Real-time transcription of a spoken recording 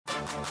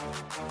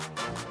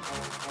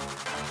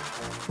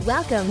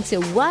Welcome to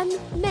One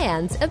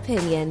Man's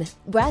Opinion,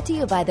 brought to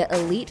you by the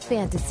Elite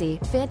Fantasy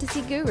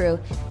Guru,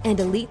 and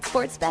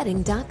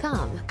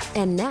EliteSportsBetting.com.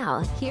 And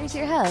now, here's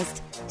your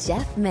host,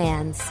 Jeff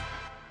Mans.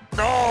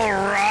 All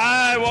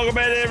right, welcome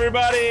in,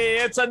 everybody.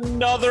 It's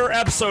another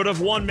episode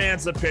of One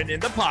Man's Opinion,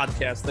 the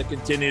podcast that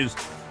continues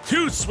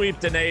to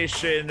sweep the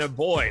nation.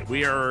 Boy,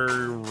 we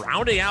are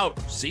rounding out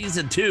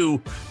season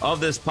 2 of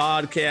this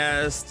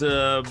podcast.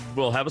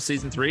 We'll have a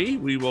season 3.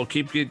 We will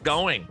keep it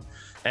going,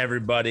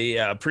 everybody.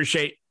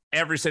 Appreciate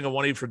every single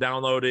one of you for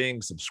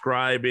downloading,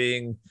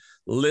 subscribing,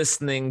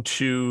 listening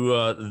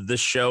to the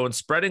show, and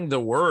spreading the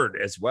word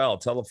as well.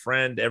 Tell a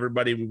friend,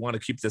 everybody. We want to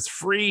keep this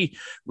free.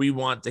 We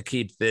want to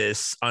keep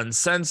this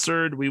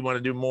uncensored. We want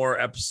to do more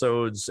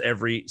episodes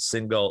every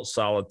single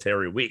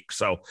solitary week.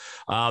 So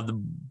the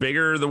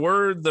bigger the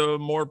word, the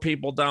more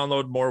people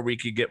download, more we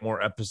could get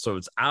more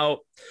episodes out.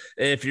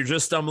 If you're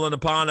just stumbling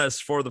upon us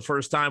for the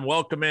first time,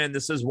 welcome in.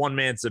 This is One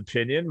Man's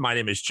Opinion. My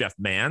name is Jeff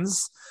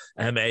Mans,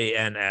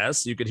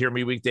 M-A-N-S. You can hear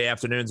me weekday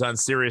afternoons on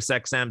Sirius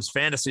XM's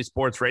Fantasy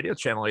Sports Radio,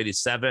 Channel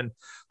 87,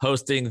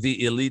 hosting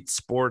the Elite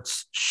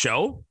Sports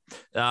Show,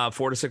 4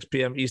 to 6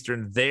 p.m.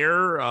 Eastern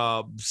there.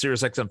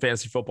 Sirius XM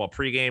Fantasy Football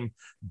pregame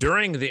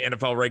during the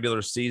NFL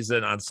regular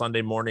season on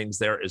Sunday mornings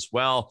there as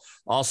well.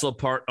 Also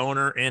part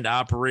owner and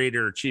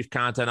operator, chief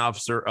content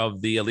officer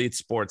of the Elite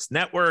Sports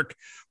Network,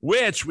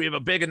 which we have a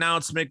big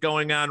announcement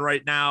going on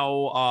right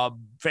now.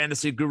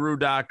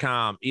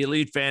 FantasyGuru.com,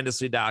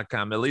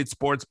 EliteFantasy.com,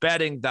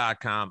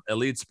 EliteSportsBetting.com,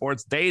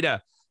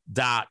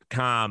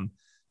 EliteSportsData.com.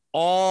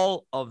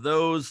 All of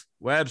those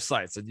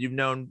websites that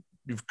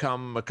you've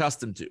come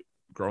accustomed to,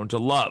 grown to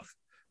love,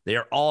 they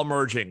are all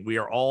merging. We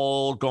are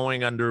all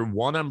going under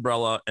one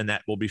umbrella, and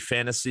that will be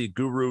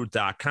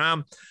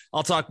FantasyGuru.com.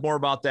 I'll talk more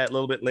about that a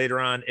little bit later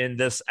on in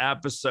this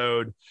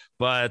episode,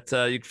 but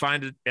you can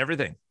find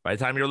everything. By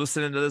the time you're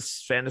listening to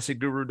this,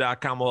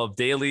 FantasyGuru.com will have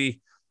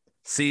daily,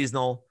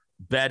 seasonal,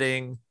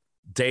 betting,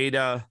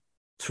 data,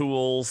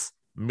 tools,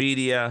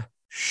 media,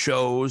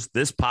 shows.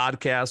 This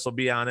podcast will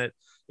be on it.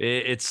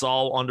 It's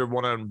all under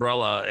one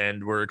umbrella,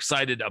 and we're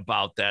excited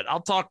about that.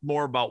 I'll talk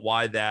more about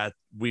why that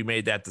we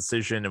made that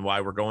decision and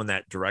why we're going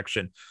that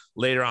direction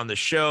later on the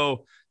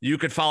show. You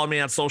could follow me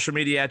on social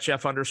media at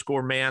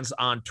Jeff_Mans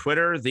on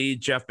Twitter, the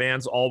Jeff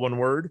Mans, all one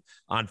word,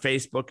 on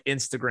Facebook,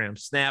 Instagram,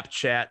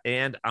 Snapchat,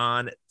 and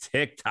on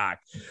TikTok.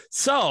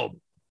 So,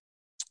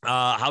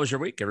 how was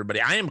your week,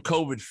 everybody? I am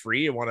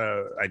COVID-free.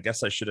 I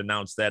guess I should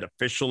announce that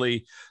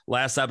officially.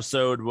 Last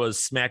episode was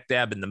smack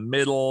dab in the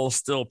middle,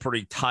 still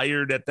pretty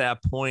tired at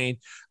that point.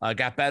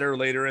 Got better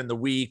later in the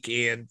week.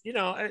 And,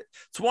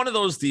 it's one of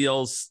those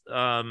deals.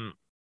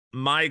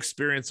 My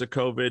experience of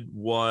COVID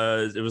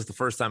was the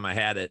first time I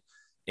had it.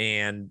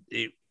 And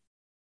it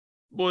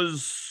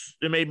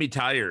made me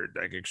tired,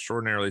 like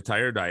extraordinarily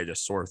tired. I had a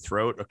sore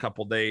throat a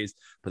couple days,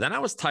 but then I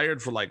was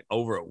tired for like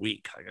over a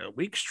week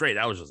straight.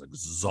 I was just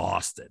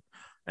exhausted.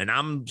 And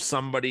I'm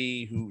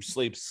somebody who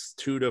sleeps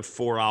 2 to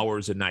 4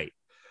 hours a night.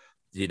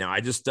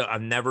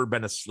 I've never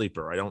been a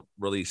sleeper. I don't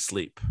really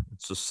sleep.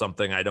 It's just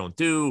something I don't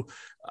do.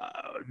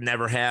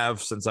 Never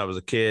have since I was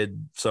a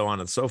kid, so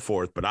on and so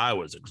forth. But I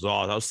was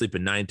exhausted. I was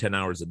sleeping 9-10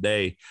 hours a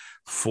day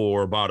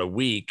for about a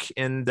week.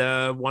 And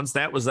once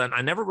that was done,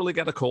 I never really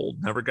got a cold,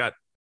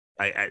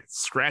 I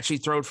scratchy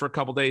throat for a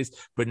couple days,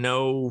 but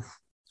no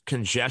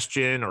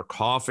congestion or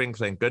coughing.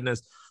 Thank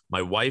goodness.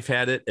 My wife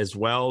had it as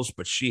well,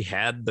 but she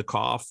had the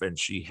cough and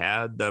she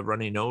had the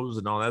runny nose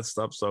and all that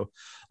stuff. So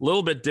a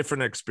little bit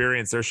different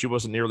experience there. She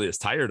wasn't nearly as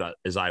tired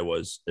as I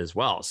was as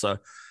well. So,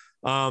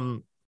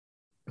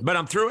 but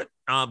I'm through it.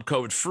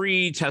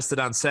 COVID-free, tested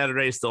on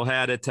Saturday, still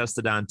had it,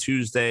 tested on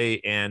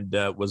Tuesday, and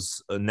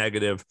was a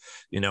negative,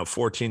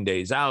 14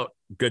 days out.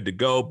 Good to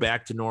go,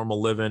 back to normal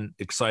living,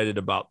 excited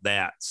about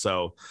that.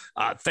 So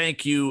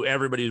thank you,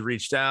 everybody who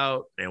reached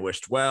out and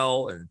wished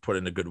well and put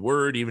in a good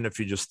word, even if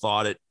you just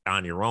thought it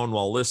on your own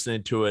while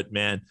listening to it,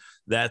 man.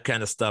 That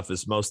kind of stuff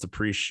is most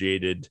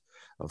appreciated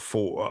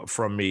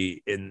from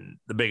me in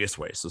the biggest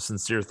way. So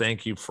sincere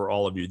thank you for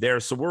all of you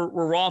there. So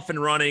we're off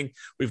and running.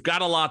 We've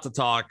got a lot to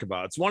talk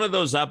about. It's one of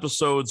those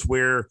episodes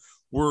where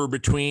we're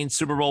between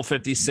Super Bowl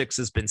 56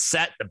 has been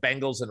set, the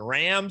Bengals and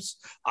Rams.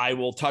 I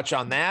will touch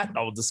on that.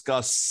 I will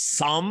discuss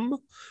some.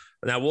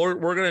 Now we're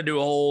going to do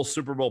a whole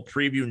Super Bowl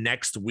preview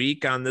next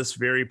week on this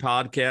very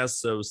podcast.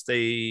 So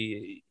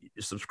stay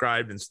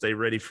subscribed and stay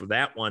ready for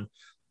that one.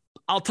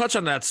 I'll touch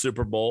on that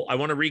Super Bowl. I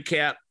want to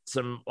recap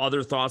some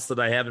other thoughts that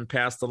I haven't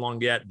passed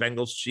along yet.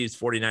 Bengals, Chiefs,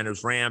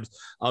 49ers, Rams.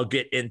 I'll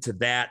get into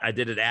that. I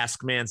did it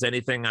Ask Mans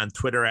Anything on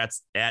Twitter at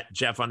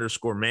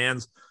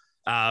Jeff_Mans.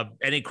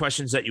 Any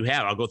questions that you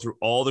have, I'll go through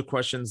all the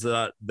questions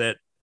that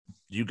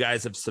you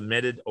guys have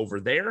submitted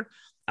over there.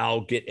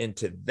 I'll get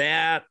into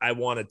that. I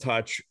want to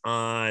touch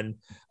on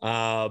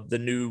the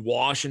new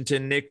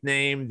Washington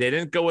nickname. They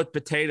didn't go with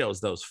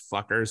potatoes, those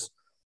fuckers.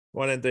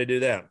 Why didn't they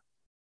do that?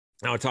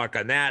 I'll talk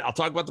on that. I'll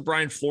talk about the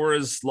Brian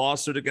Flores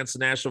lawsuit against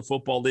the National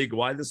Football League,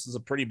 why this is a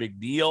pretty big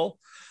deal.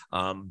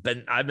 I've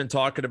been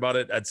talking about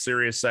it at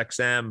Sirius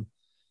XM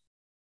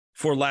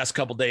for the last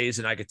couple of days,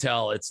 and I could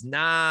tell it's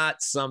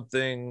not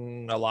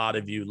something a lot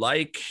of you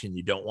like, and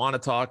you don't want to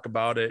talk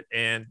about it.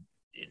 And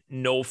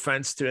no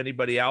offense to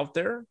anybody out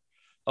there.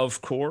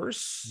 Of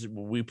course,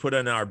 we put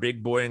on our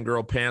big boy and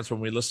girl pants when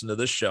we listen to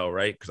this show,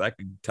 right? Because I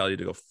can tell you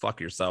to go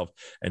fuck yourself,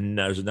 and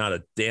there's not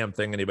a damn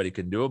thing anybody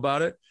can do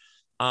about it.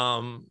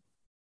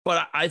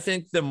 But I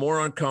think the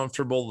more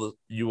uncomfortable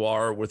you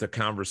are with a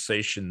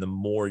conversation, the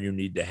more you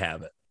need to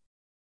have it.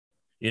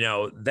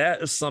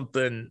 That is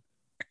something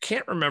I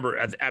can't remember.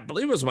 I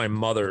believe it was my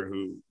mother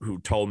who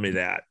told me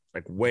that,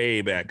 like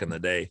way back in the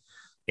day.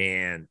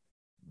 And,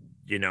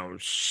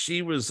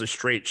 she was a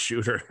straight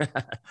shooter.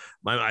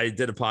 I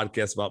did a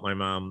podcast about my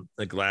mom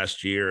like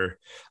last year,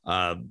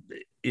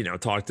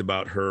 talked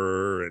about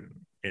her, and,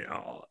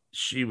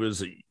 she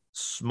was a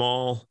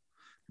small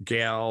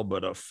gal,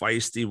 but a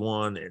feisty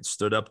one, and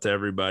stood up to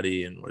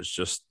everybody, and was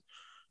just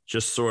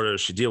sort of,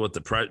 she dealt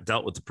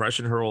with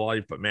depression her whole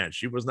life, but man,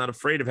 she was not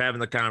afraid of having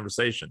the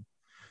conversation.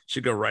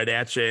 She'd go right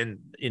at you.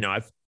 And,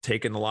 I've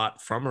taken a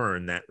lot from her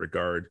in that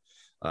regard.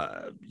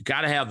 You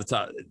got to have the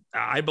time.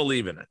 I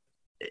believe in it.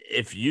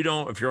 If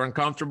you're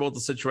uncomfortable with the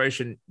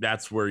situation,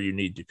 that's where you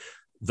need to.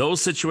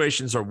 Those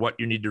situations are what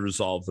you need to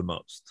resolve the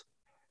most.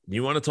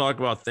 You want to talk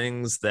about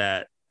things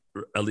that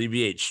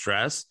alleviate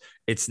stress.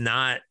 It's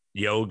not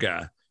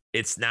yoga.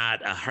 It's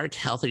not a heart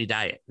healthy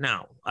diet.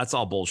 No, that's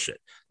all bullshit.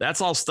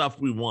 That's all stuff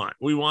we want.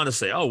 We want to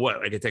say, oh,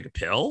 what? I could take a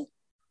pill?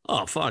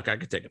 Oh, fuck, I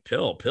could take a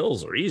pill.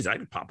 Pills are easy. I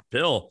could pop a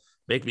pill,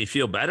 make me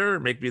feel better,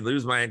 make me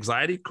lose my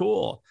anxiety.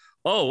 Cool.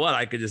 Oh, what?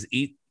 I could just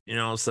eat,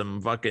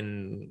 some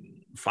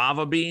fucking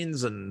fava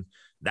beans and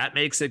that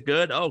makes it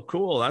good. Oh,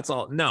 cool. That's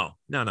all. No.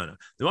 You want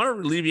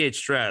to alleviate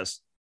stress,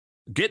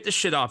 get the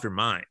shit off your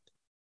mind.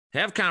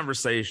 Have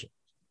conversations.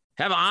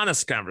 Have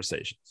honest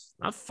conversations,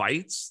 not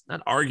fights,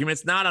 not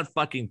arguments, not on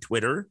fucking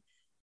Twitter.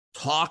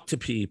 Talk to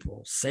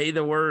people. Say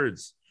the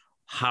words.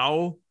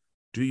 How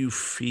do you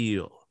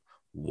feel?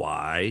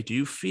 Why do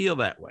you feel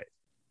that way?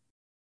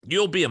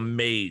 You'll be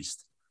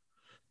amazed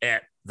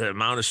at the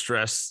amount of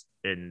stress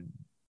and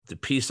the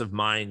peace of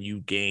mind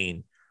you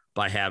gain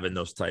by having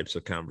those types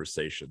of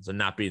conversations and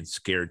not being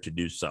scared to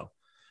do so,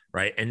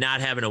 right? And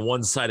not having a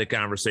one-sided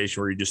conversation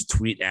where you just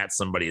tweet at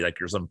somebody like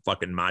you're some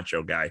fucking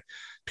macho guy.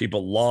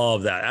 People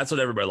love that. That's what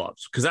everybody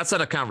loves, because that's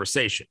not a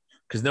conversation,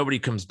 because nobody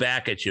comes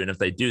back at you. And if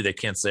they do, they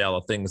can't say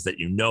all the things that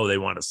they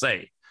want to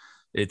say.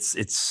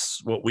 It's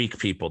what weak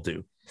people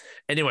do.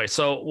 Anyway,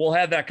 so we'll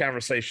have that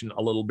conversation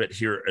a little bit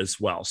here as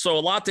well. So a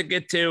lot to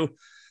get to.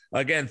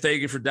 Again,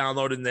 thank you for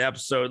downloading the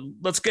episode.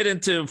 Let's get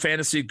into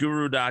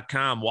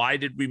fantasyguru.com. Why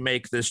did we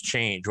make this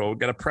change? Well, we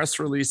got a press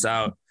release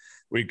out.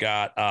 We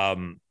got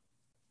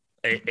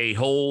a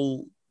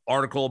whole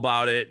article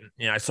about it.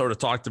 I sort of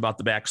talked about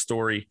the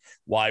backstory,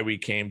 why we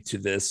came to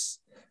this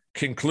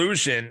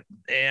conclusion.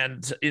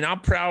 And, I'm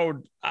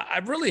proud.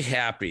 I'm really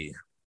happy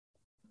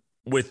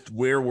with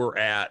where we're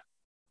at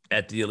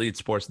the Elite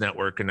Sports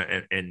Network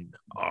and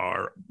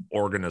our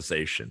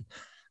organization.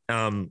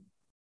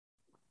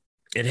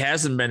 It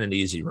hasn't been an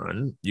easy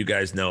run. You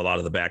guys know a lot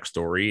of the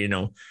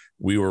backstory.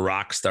 We were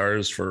rock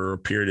stars for a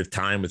period of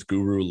time with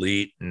Guru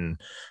Elite, and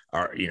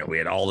we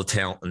had all the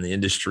talent in the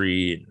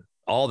industry and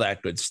all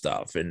that good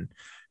stuff. And,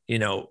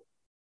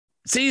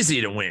 it's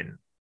easy to win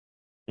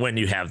when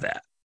you have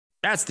that.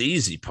 That's the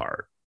easy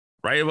part,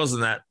 right? It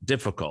wasn't that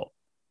difficult.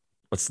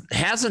 What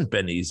hasn't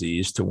been easy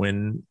is to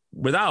win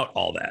without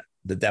all that,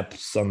 the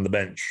depths on the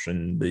bench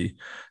and the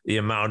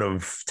amount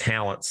of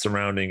talent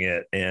surrounding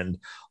it and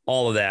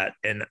all of that.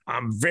 And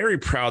I'm very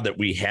proud that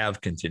we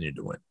have continued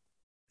to win,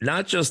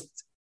 not just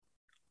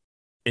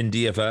in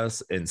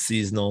DFS and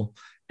seasonal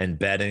and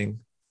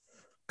betting,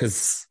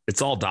 because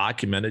it's all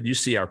documented. You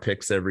see our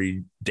picks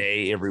every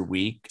day, every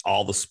week,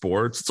 all the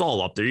sports. It's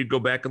all up there. You go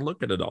back and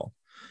look at it all.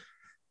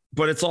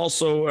 But it's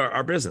also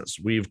our business.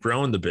 We've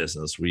grown the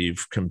business.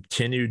 We've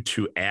continued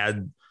to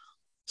add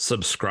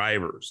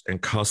subscribers and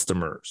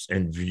customers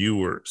and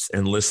viewers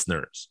and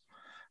listeners.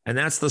 And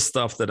that's the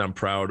stuff that I'm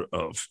proud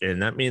of.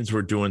 And that means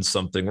we're doing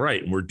something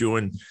right. We're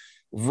doing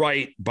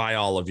right by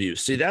all of you.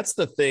 See, that's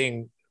the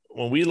thing.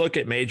 When we look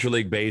at Major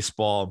League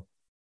Baseball,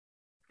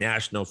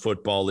 National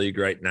Football League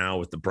right now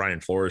with the Brian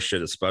Flores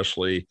shit,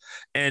 especially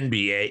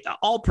NBA,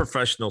 all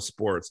professional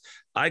sports,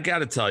 I got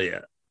to tell you,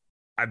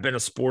 I've been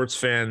a sports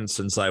fan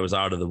since I was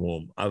out of the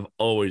womb. I've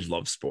always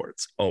loved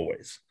sports,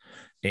 always.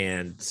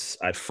 And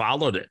I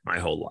followed it my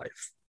whole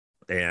life.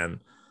 And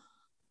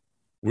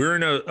we're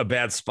in a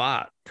bad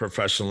spot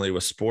professionally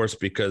with sports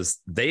because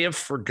they have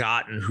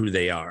forgotten who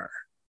they are.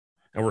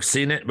 And we're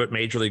seeing it with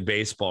Major League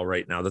Baseball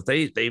right now, that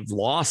they've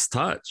lost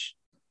touch.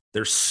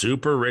 They're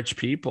super rich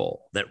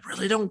people that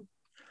really don't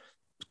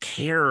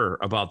care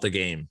about the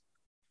game,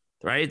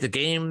 right? The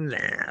game,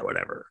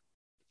 whatever.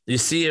 You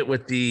see it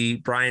with the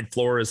Brian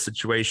Flores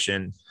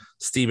situation.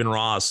 Stephen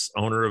Ross,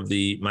 owner of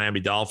the Miami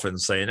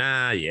Dolphins, saying,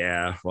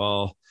 yeah,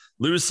 well,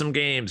 lose some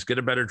games, get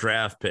a better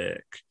draft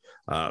pick,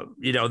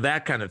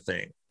 that kind of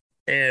thing.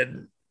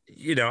 And,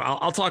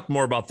 I'll talk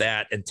more about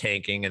that and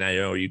tanking. And I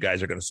know you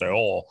guys are going to say,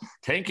 oh,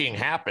 tanking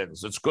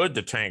happens. It's good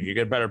to tank. You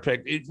get better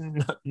pick.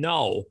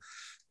 No,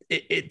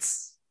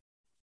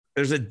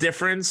 there's a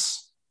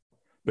difference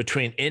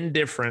between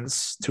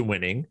indifference to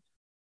winning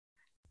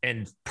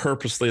and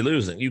purposely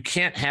losing. You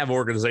can't have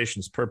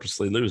organizations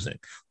purposely losing.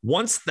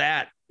 Once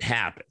that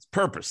happens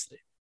purposely,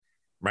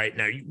 right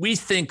now, we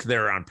think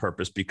they're on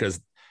purpose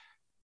because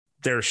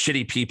they're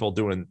shitty people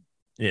doing,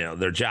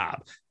 their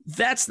job.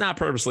 That's not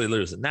purposely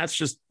losing. That's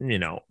just,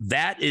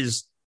 that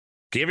is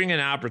giving an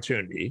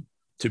opportunity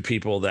to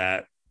people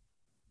that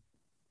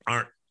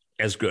aren't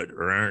as good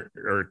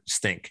or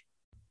stink.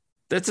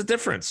 That's a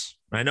difference.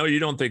 I know you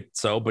don't think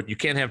so, but you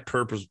can't have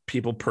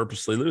people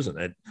purposely losing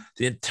it.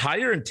 The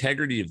entire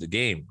integrity of the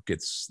game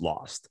gets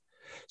lost.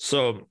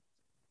 So,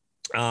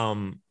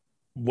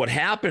 what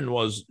happened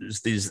was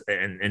these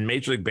in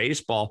Major League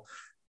Baseball,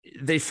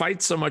 they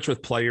fight so much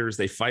with players.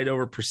 They fight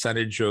over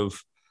percentage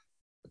of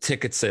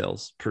ticket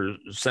sales,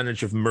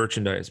 percentage of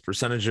merchandise,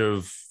 percentage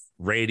of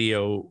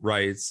radio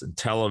rights and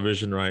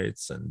television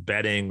rights and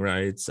betting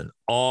rights and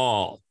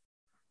all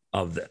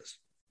of this.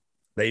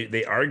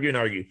 They argue and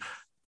argue.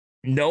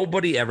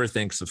 Nobody ever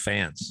thinks of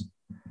fans.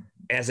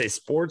 As a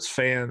sports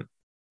fan,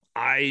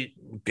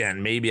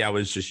 maybe I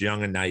was just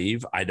young and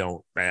naive.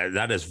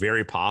 That is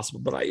very possible,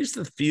 but I used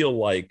to feel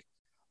like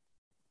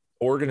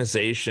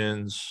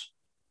organizations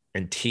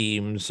and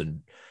teams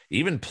and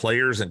even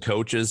players and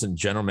coaches and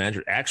general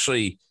managers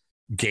actually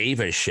gave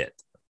a shit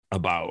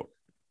about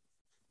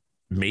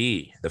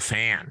me, the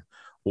fan,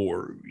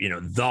 or,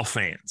 the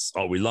fans.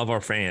 Oh, we love our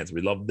fans.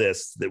 We love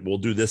this, that we'll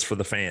do this for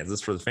the fans,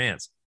 this for the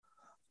fans.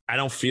 I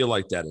don't feel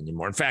like that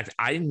anymore. In fact,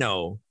 I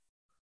know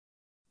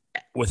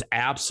with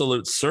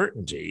absolute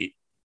certainty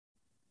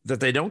that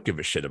they don't give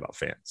a shit about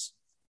fans.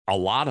 A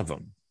lot of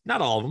them,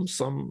 not all of them.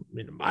 Some,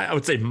 I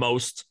would say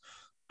most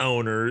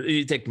owners,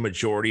 you take the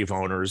majority of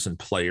owners and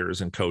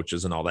players and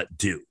coaches and all that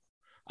do.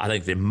 I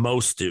think they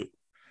most do.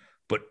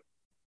 But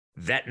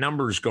that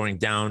number is going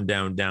down,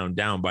 down, down,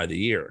 down by the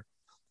year.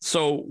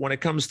 So when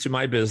it comes to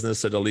my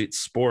business at Elite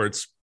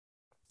Sports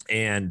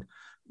and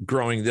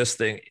growing this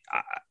thing,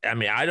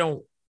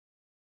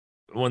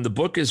 when the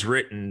book is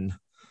written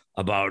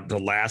about the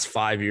last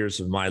 5 years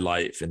of my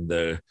life and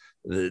the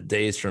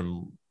days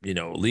from,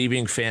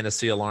 leaving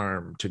Fantasy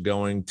Alarm to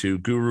going to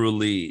Guru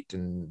Elite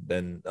and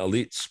then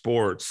Elite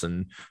Sports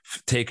and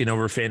taking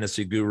over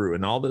Fantasy Guru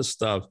and all this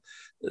stuff,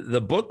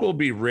 the book will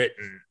be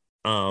written.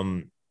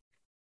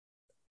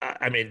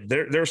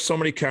 There's so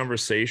many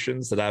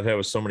conversations that I've had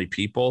with so many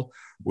people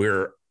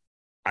where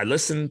I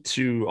listen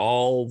to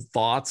all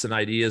thoughts and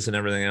ideas and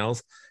everything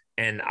else.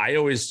 And I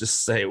always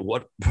just say,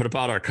 what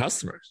about our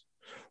customers?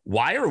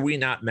 Why are we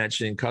not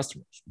mentioning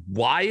customers?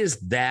 Why is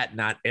that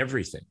not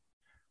everything?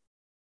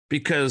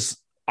 Because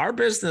our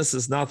business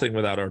is nothing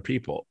without our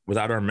people,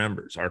 without our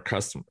members, our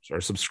customers, our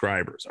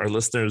subscribers, our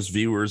listeners,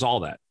 viewers,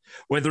 all that.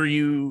 Whether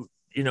you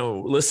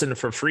listen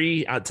for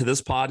free to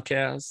this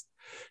podcast,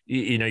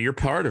 you're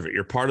part of it.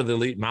 You're part of the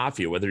Elite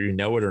Mafia, whether you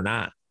know it or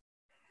not.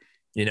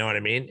 You know what I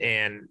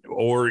mean?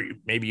 Or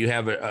maybe you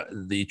have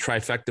the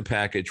trifecta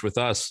package with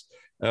us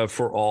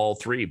for all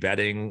three: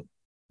 betting,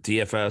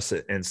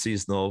 DFS, and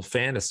seasonal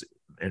fantasy.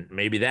 And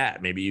maybe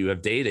you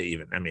have data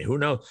even. Who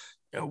knows?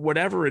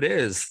 Whatever it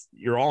is,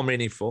 you're all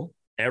meaningful.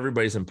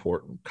 Everybody's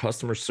important.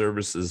 Customer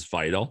service is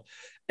vital,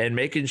 and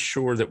making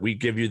sure that we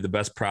give you the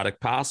best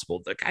product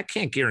possible. Like, I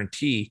can't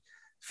guarantee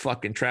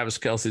fucking Travis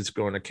Kelce's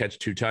going to catch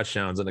 2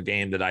 touchdowns in a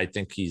game that I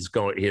think he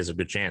has a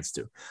good chance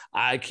to.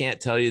 I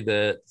can't tell you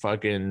that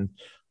fucking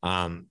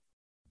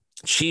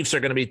Chiefs are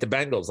going to beat the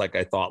Bengals like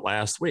I thought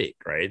last week,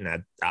 right?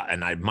 And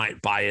I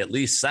might buy at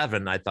least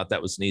 7. I thought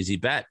that was an easy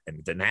bet, and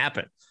it didn't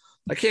happen.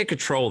 I can't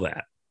control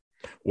that.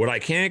 What I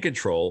can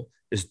control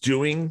is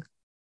doing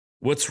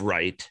what's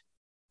right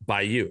by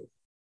you,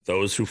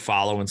 those who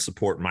follow and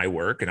support my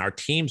work and our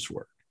team's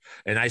work.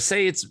 And I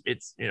say it's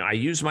I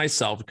use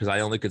myself because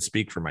I only could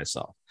speak for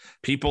myself.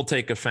 People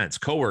take offense.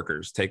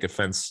 Coworkers take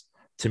offense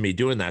to me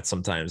doing that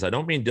sometimes. I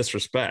don't mean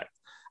disrespect.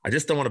 I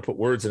just don't want to put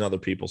words in other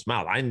people's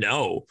mouth. I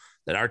know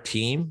that our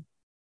team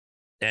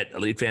at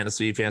Elite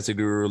Fantasy, Fantasy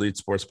Guru, Elite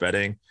Sports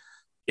Betting,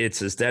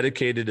 it's as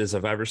dedicated as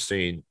I've ever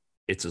seen.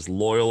 It's as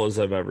loyal as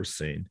I've ever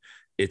seen.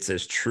 It's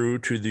as true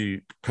to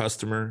the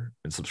customer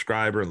and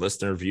subscriber and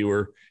listener,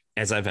 viewer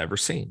as I've ever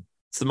seen.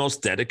 It's the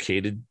most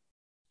dedicated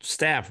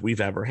staff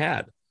we've ever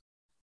had.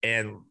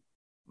 And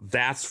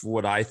that's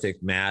what I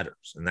think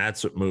matters. And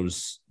that's what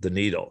moves the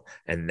needle.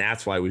 And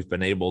that's why we've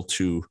been able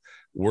to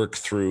work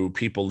through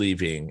people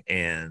leaving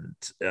and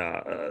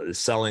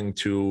selling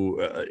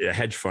to a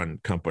hedge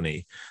fund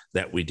company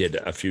that we did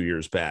a few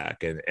years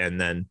back.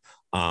 And then,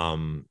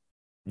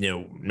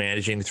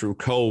 managing through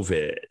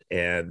COVID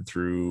and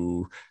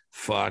through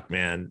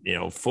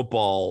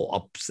football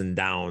ups and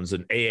downs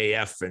and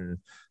AAF and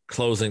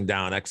closing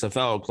down,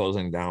 XFL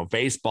closing down,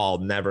 baseball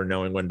never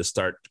knowing when to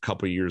start a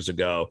couple of years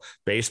ago,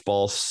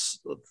 baseball's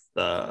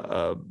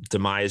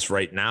demise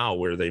right now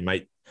where they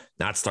might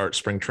not start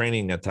spring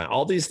training at time.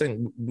 All these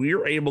things,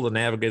 we're able to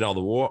navigate all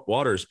the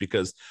waters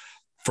because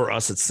For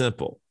us, it's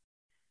simple.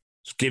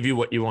 Just give you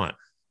what you want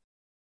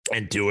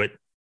and do it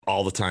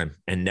all the time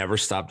and never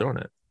stop doing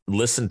it.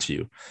 Listen to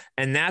you.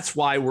 And that's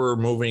why we're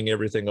moving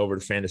everything over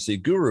to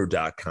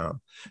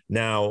fantasyguru.com.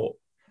 Now,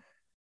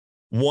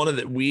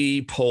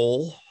 we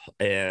poll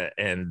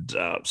and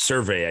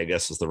survey, I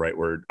guess is the right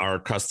word, our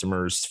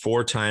customers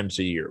 4 times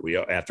a year.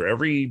 After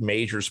every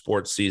major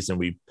sports season,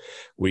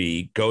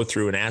 we go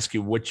through and ask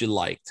you what you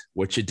liked,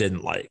 what you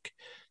didn't like.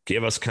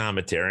 Give us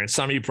commentary. And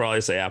some of you probably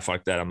say,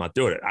 fuck that, I'm not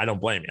doing it. I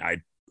don't blame you.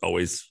 I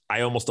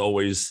almost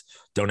always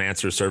don't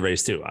answer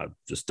surveys too. I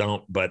just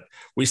don't, but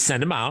we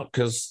send them out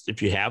because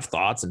if you have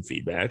thoughts and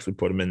feedbacks, we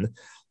put them in.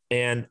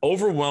 And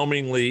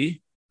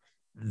overwhelmingly,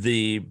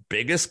 the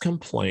biggest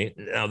complaint,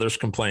 now there's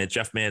complaints,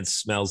 Jeff MANS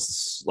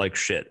smells like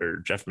shit or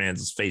Jeff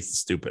MANS' face is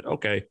stupid.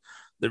 Okay.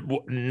 There's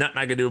nothing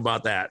I can do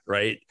about that.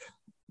 Right.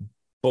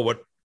 But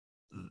what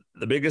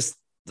the biggest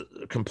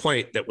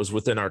complaint that was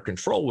within our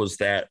control was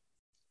that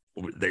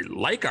they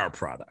like our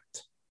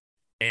product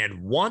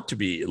and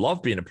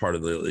love being a part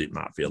of the Elite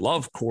Mafia,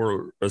 love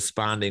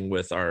corresponding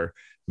with our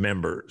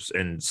members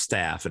and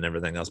staff and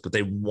everything else, but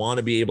they want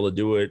to be able to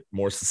do it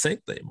more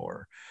succinctly,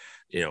 more,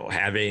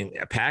 having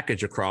a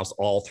package across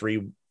all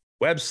 3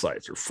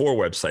 websites or 4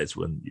 websites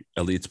with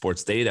Elite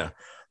Sports Data.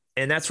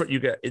 And that's what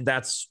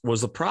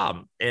was the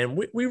problem.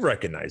 And we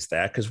recognize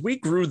that because we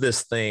grew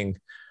this thing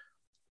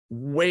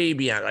way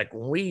beyond, like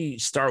when we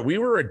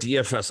were a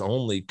DFS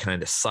only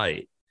kind of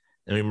site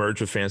and we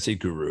merged with Fantasy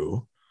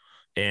Guru.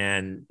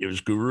 And it was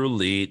Guru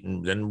Elite.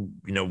 And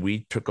then,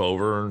 we took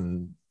over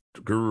and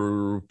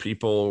Guru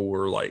people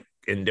were like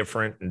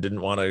indifferent and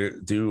didn't want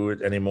to do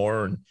it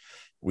anymore. And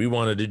we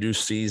wanted to do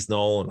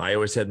seasonal. And I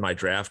always had my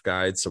draft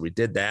guide. So we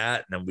did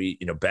that. And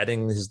then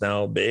betting is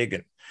now big.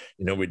 And,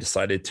 we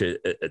decided to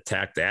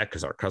attack that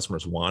because our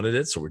customers wanted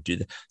it. So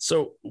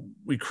So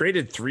we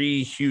created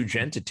 3 huge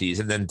entities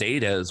and then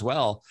data as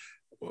well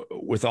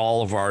with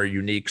all of our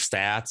unique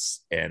stats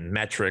and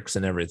metrics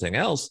and everything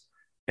else.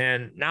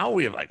 And now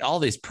we have like all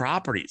these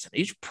properties, and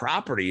each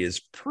property is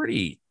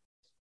pretty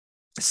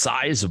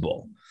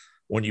sizable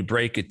when you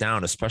break it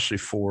down, especially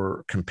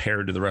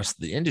compared to the rest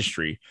of the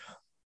industry.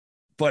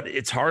 But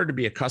it's hard to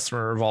be a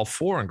customer of all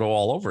 4 and go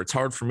all over. It's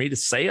hard for me to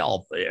say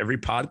every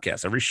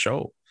podcast, every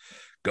show,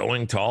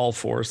 going to all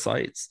 4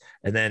 sites.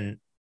 And then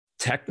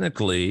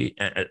technologically,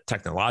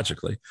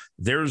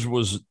 theirs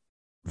was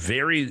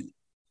very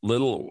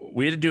little.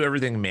 We had to do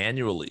everything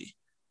manually.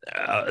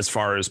 As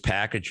far as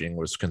packaging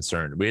was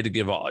concerned, we had to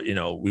give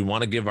we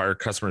want to give our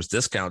customers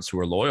discounts who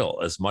are loyal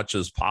as much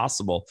as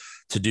possible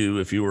to do,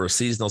 if you were a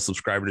seasonal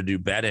subscriber, to do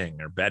betting,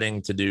 or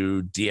betting to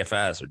do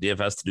DFS, or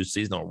DFS to do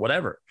seasonal, or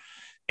whatever.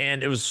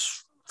 And it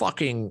was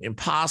fucking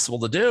impossible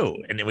to do.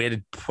 And we had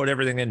to put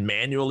everything in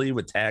manually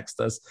with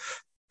text us,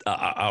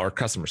 our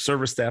customer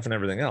service staff and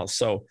everything else.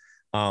 So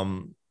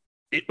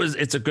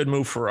it's a good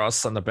move for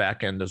us on the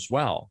back end as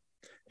well.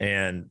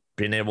 And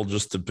being able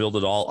just to build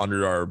it all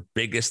under our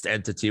biggest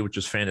entity, which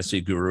is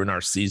Fantasy Guru, and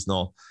our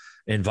seasonal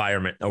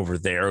environment over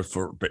there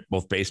for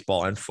both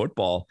baseball and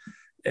football,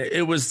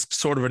 it was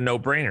sort of a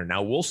no-brainer.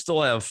 Now we'll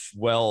still have,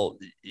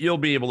 you'll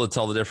be able to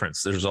tell the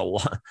difference. There's a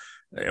lot.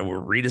 We're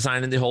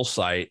redesigning the whole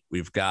site.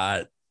 We've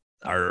got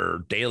our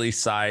daily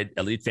side.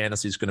 Elite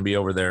Fantasy is going to be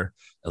over there.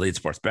 Elite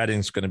Sports Betting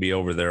is going to be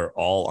over there,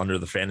 all under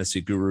the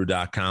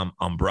fantasyguru.com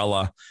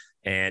umbrella.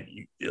 And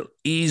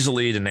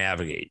easily to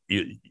navigate.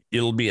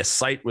 It'll be a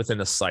site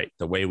within a site,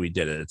 the way we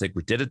did it. I think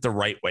we did it the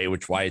right way,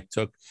 which why it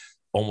took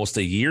almost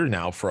a year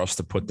now for us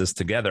to put this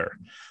together.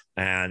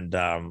 And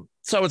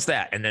so it's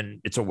that. And then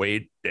it's a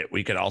way that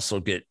we could also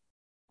get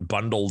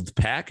bundled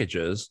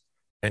packages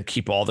and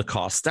keep all the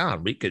costs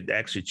down. We could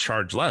actually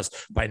charge less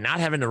by not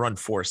having to run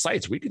 4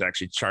 sites. We could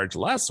actually charge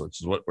less, which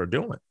is what we're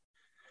doing,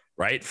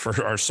 right?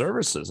 For our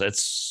services.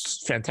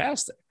 It's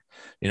fantastic.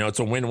 It's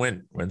a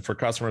win-win for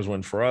customers,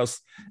 win for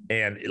us,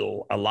 and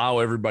it'll allow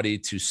everybody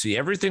to see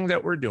everything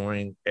that we're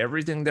doing,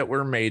 everything that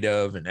we're made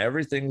of, and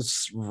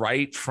everything's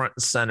right front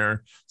and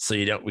center. So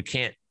we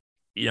can't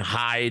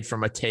hide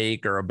from a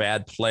take or a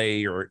bad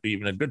play or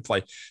even a good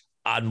play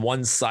on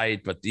one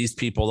site, but these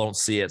people don't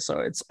see it.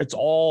 So it's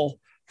all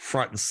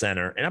front and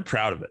center, and I'm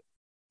proud of it.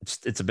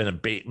 It's been a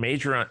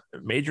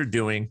major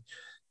doing,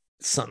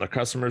 something the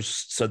customers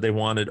said they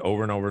wanted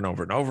over and over and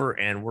over and over,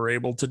 and we're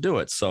able to do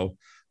it. So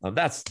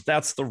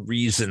that's the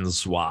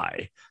reasons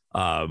why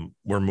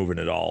we're moving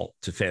it all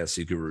to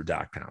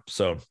fantasyguru.com.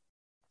 So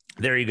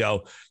there you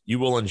go. You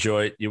will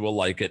enjoy it. You will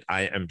like it.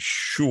 I am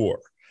sure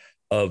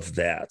of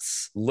that.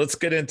 Let's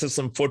get into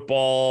some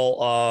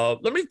football.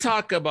 Let me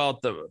talk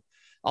about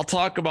I'll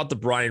talk about the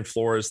Brian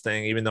Flores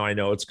thing, even though I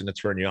know it's going to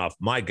turn you off.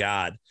 My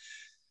God.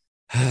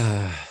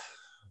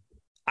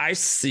 I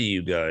see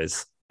you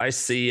guys. I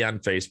see you on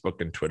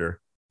Facebook and Twitter.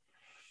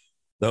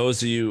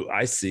 Those of you,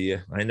 I see you.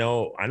 I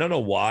know. I don't know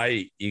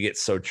why you get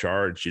so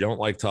charged. You don't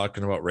like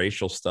talking about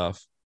racial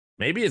stuff.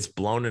 Maybe it's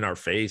blown in our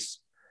face.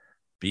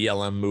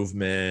 BLM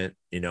movement,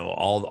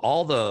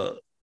 all the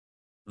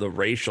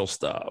racial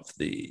stuff,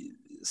 the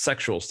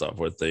sexual stuff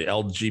with the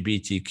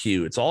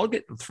LGBTQ. It's all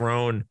getting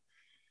thrown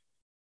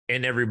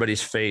in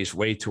everybody's face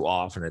way too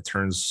often. It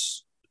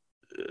turns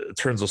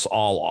us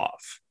all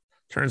off.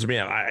 Turns me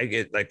off. I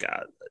get like,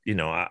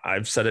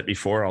 I've said it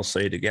before. I'll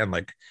say it again.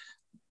 Like,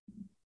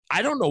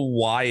 I don't know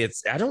why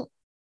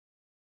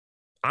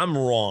I'm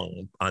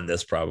wrong on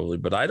this probably,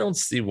 but I don't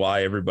see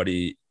why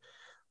everybody,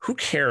 who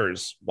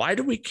cares? Why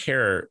do we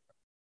care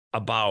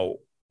about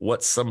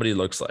what somebody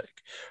looks like?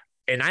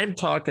 And I'm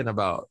talking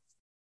about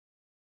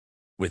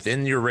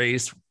within your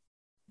race,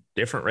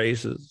 different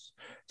races.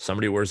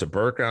 Somebody wears a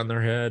burqa on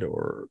their head,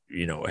 or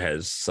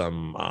has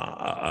some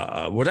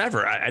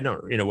whatever. I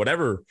don't,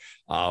 whatever.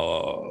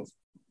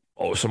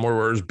 Someone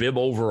wears bib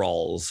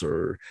overalls,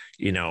 or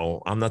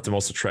I'm not the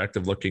most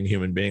attractive looking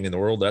human being in the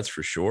world, that's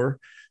for sure.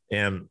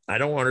 And I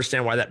don't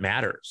understand why that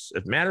matters.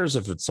 It matters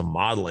if it's a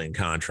modeling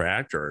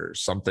contract or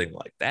something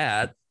like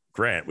that.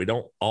 Grant, we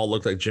don't all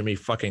look like Jimmy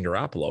fucking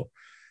Garoppolo,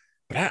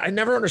 but I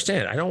never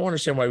understand. I don't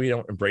understand why we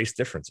don't embrace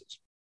differences.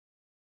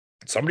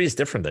 Somebody's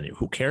different than you.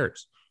 Who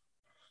cares?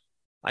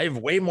 I have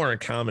way more in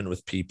common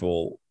with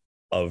people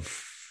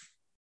of,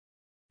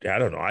 I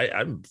don't know,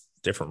 I'm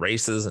different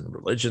races and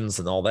religions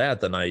and all that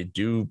than I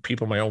do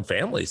people in my own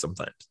family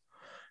sometimes.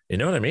 You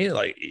know what I mean?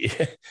 Like,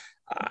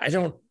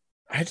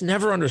 I've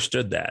never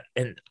understood that.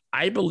 And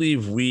I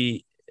believe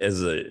we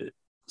as a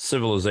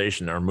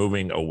civilization are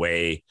moving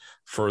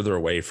further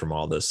away from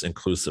all this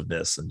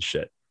inclusiveness and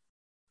shit.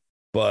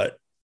 But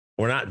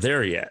we're not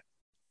there yet.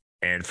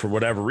 And for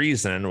whatever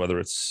reason,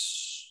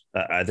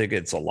 I think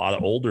it's a lot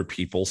of older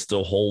people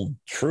still hold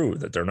true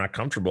that they're not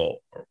comfortable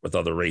with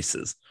other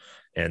races.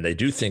 And they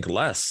do think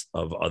less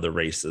of other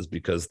races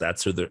because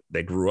that's who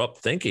they grew up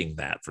thinking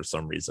that for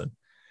some reason.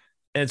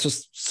 And it's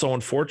just so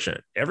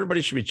unfortunate.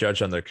 Everybody should be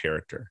judged on their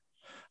character.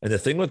 And the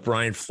thing with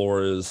Brian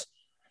Flores,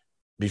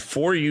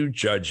 before you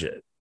judge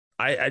it,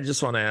 I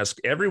just want to ask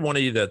every one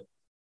of you that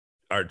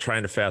are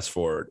trying to fast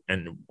forward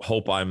and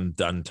hope I'm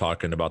done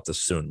talking about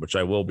this soon, which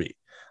I will be.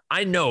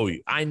 I know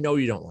you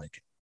don't like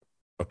it.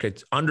 Okay.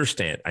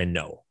 Understand. I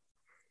know.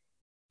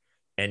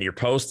 And your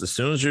post, as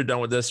soon as you're done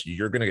with this,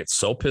 you're going to get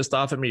so pissed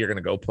off at me. You're going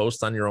to go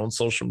post on your own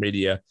social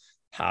media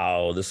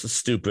how this is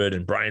stupid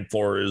and Brian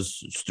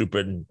Flores is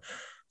stupid and,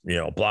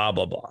 blah,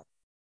 blah, blah.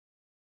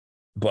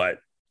 But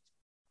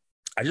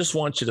I just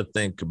want you to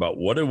think about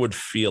what it would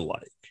feel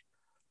like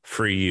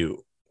for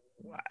you.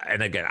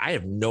 And again, I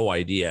have no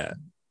idea,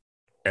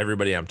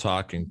 everybody I'm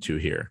talking to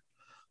here,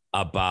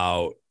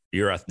 about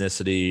your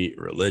ethnicity,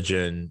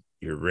 religion,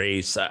 your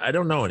race. I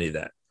don't know any of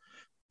that.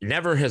 It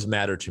never has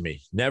mattered to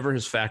me. Never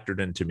has factored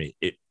into me.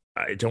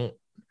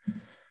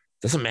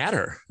 Doesn't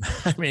matter.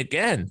 I mean,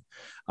 again,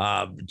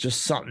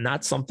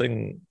 not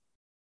something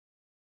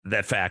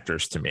that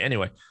factors to me.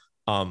 Anyway,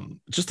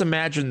 just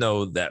imagine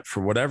though that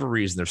for whatever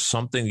reason, there's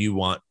something you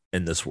want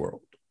in this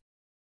world.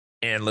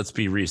 And let's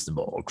be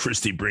reasonable.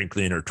 Christy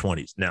Brinkley in her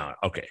 20s. No,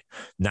 okay.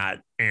 Not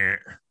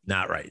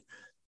right.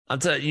 I'll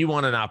tell you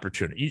want an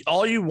opportunity.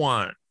 All you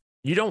want,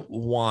 you don't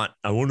want,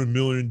 I want $1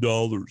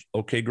 million.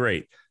 Okay,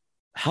 great.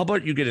 How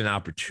about you get an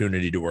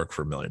opportunity to work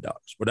for $1 million?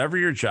 Whatever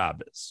your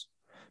job is.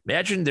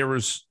 Imagine there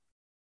was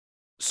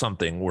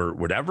something where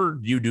whatever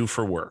you do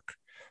for work,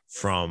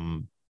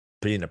 from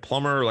being a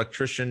plumber,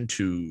 electrician,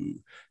 to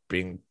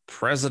being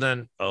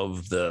president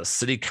of the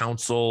city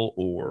council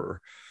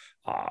or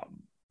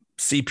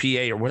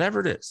CPA or whatever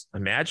it is.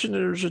 Imagine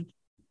there's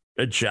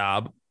a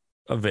job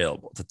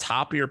available at the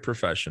top of your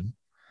profession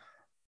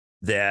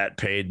that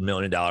paid $1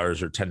 million or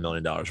 $10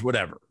 million,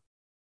 whatever.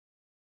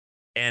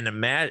 And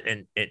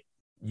imagine, and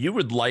you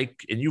would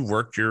like, and you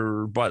worked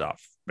your butt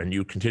off and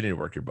you continue to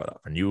work your butt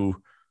off, and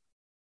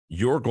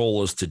your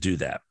goal is to do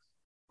that.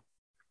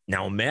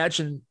 Now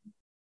imagine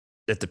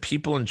that the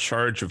people in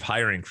charge of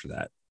hiring for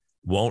that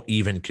won't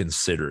even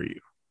consider you.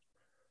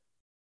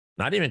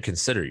 Not even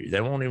consider you.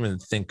 They won't even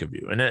think of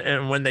you.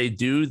 And when they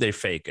do, they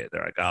fake it.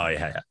 They're like, oh,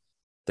 yeah.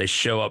 They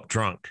show up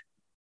drunk.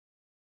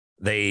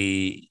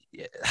 They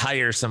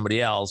hire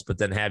somebody else, but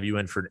then have you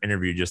in for an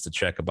interview just to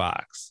check a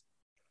box.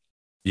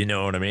 You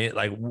know what I mean?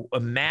 Like,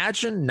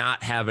 imagine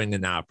not having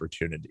an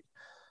opportunity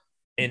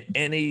in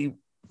any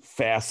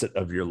facet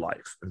of your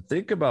life. And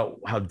think about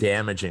how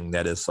damaging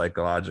that is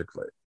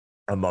psychologically,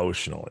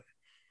 emotionally.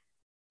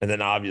 And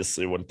then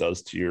obviously what it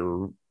does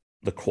to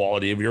the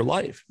quality of your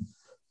life.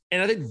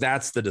 And I think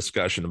that's the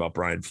discussion about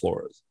Brian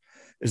Flores,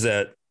 is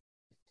that,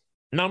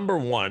 number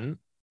one,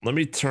 let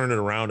me turn it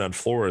around on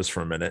Flores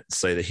for a minute and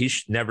say that he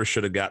never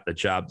should have got the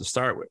job to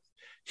start with.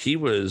 He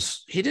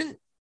wasn't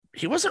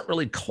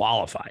really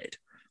qualified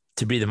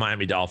to be the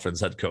Miami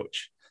Dolphins head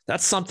coach.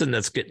 That's something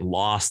that's getting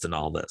lost in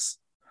all this,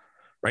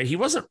 right?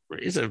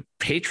 He's a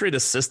Patriot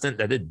assistant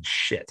that did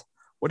shit.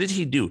 What did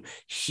he do?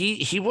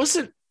 He was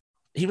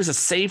a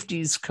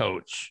safeties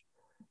coach,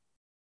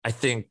 I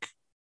think,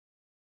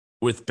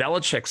 with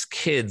Belichick's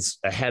kids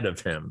ahead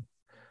of him.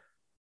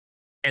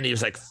 And he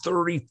was like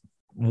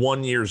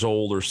 31 years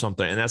old or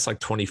something. And that's like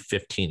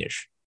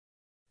 2015-ish.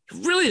 He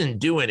really didn't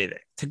do anything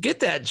to get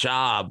that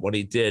job when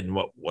he did.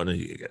 When did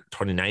he get?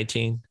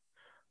 2018,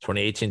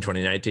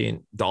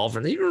 2019,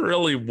 Dolphins. He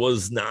really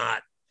was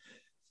not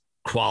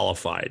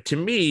qualified. To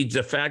me,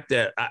 the fact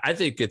that I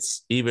think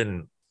it's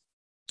even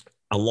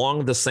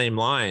along the same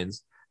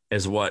lines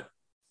as what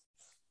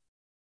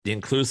the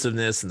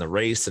inclusiveness and the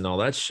race and all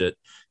that shit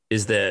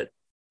is, that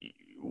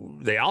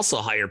they also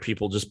hire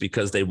people just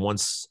because they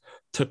once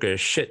took a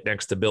shit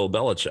next to Bill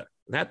Belichick.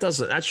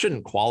 That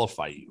shouldn't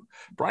qualify you.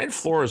 Brian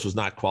Flores was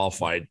not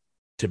qualified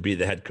to be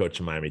the head coach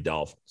of Miami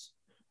Dolphins.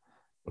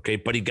 Okay.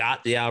 But he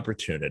got the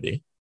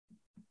opportunity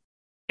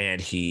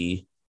and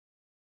he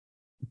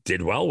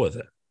did well with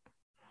it.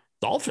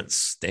 Dolphins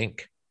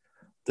stink.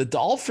 The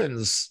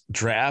Dolphins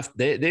draft,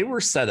 they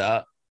were set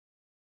up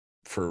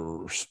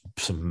for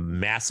some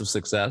massive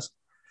success.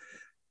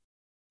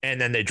 And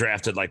then they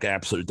drafted like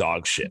absolute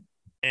dog shit.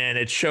 And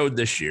it showed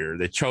this year.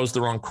 They chose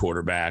the wrong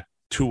quarterback,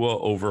 Tua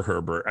over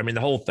Herbert. I mean,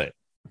 the whole thing.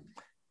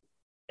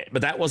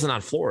 But that wasn't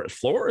on Flores.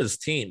 Flores'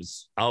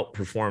 teams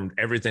outperformed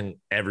everything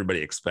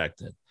everybody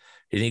expected.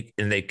 And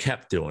they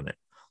kept doing it.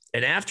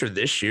 And after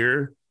this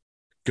year,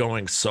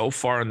 going so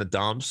far in the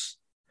dumps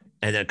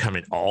and then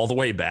coming all the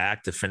way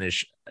back to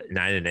finish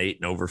 9-8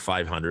 and over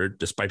 500,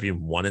 despite being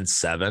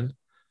 1-7.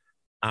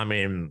 I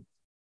mean,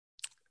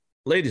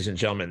 ladies and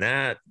gentlemen,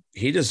 that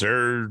he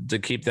deserved to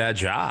keep that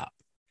job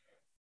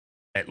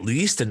at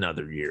least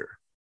another year.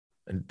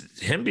 And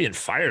him being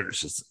fired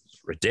is just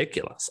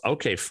ridiculous.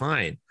 Okay,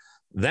 fine.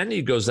 Then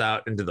he goes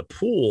out into the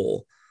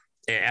pool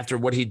after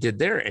what he did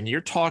there. And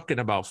you're talking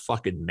about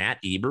fucking Matt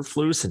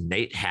Eberflus and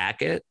Nate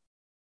Hackett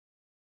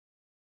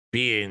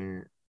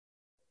being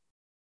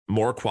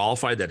more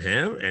qualified than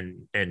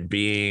him and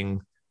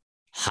being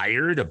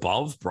hired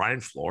above Brian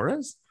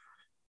Flores.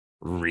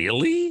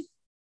 Really?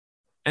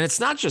 And it's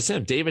not just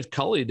him. David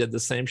Culley did the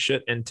same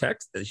shit in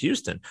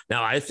Houston.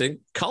 Now, I think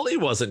Culley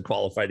wasn't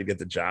qualified to get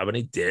the job, and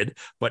he did,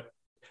 but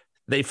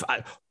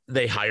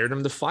they hired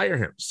him to fire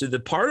him. So the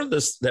part of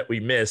this that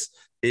we miss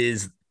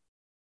is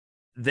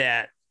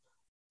that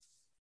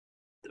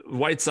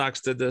White Sox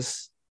did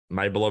this.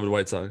 My beloved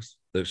White Sox,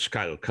 the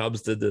Chicago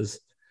Cubs did this,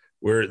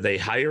 where they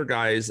hire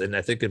guys, and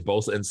I think in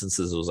both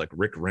instances it was like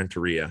Rick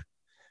Renteria.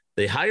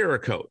 They hire a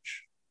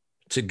coach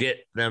to get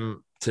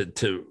them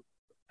to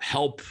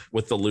help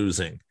with the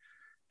losing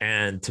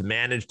and to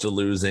manage the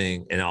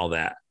losing and all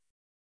that.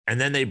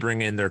 And then they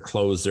bring in their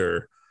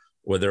closer,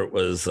 whether it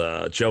was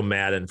Joe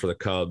Madden for the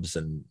Cubs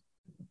and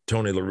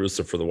Tony La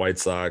Russa for the White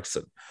Sox,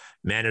 and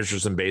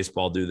managers in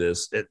baseball do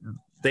this.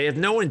 They have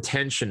no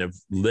intention of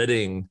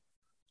letting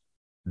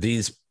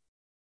these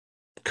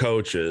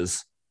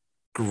coaches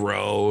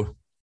grow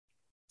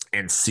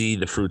and see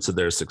the fruits of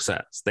their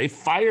success. They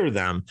fire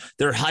them.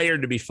 They're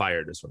hired to be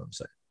fired is what I'm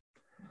saying.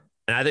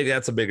 And I think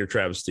that's a bigger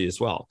travesty as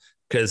well.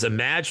 Because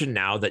imagine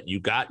now that you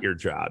got your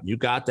job, you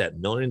got that $1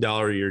 million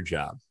a year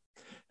job,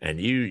 and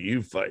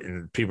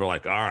and people are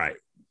like, all right,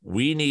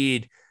 we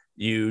need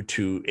you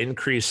to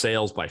increase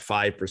sales by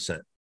 5%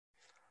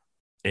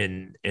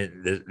 in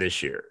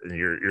this year. And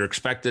you're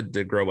expected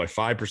to grow by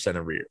 5%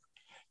 every year.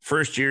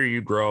 First year,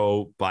 you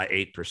grow by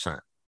 8%.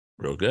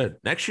 Real good.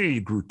 Next year,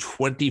 you grew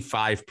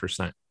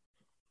 25%.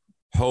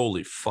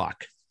 Holy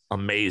fuck.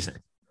 Amazing.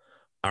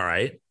 All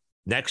right.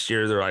 Next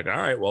year, they're like, all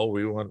right, well,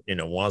 we want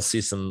to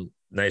see some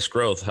nice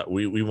growth.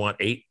 We want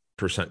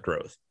 8%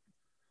 growth.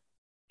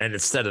 And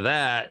instead of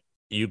that,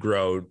 you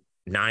grow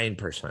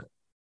 9%. And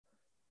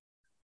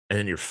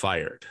then you're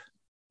fired.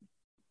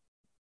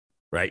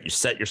 Right? You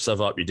set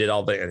yourself up. You did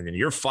all that. And then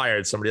you're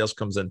fired. Somebody else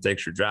comes in,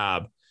 takes your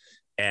job,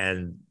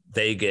 and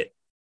they get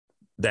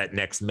that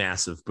next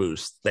massive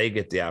boost. They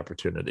get the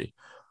opportunity.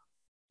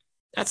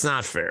 That's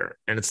not fair.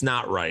 And it's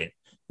not right.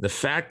 The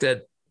fact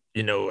that,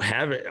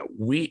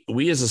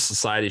 we as a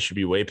society should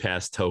be way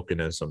past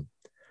tokenism.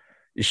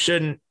 You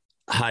shouldn't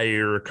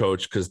hire a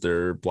coach because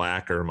they're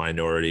black or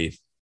minority,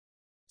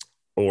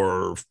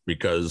 or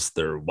because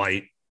they're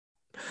white,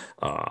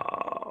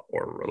 or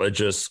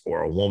religious,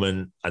 or a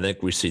woman. I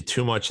think we see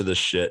too much of this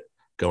shit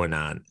going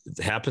on.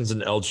 It happens in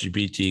the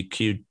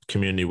LGBTQ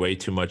community way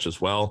too much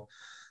as well.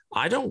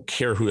 I don't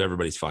care who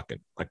everybody's fucking.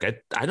 Like,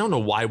 I don't know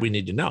why we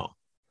need to know.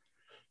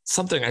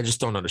 Something I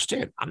just don't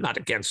understand. I'm not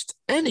against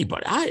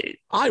anybody.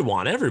 I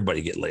want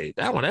everybody to get laid.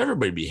 I want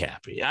everybody to be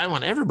happy. I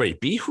want everybody to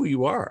be who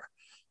you are.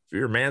 If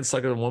you're a man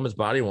sucking a woman's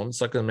body, a woman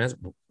sucking a man's,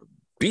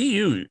 be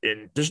you.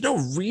 And there's no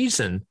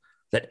reason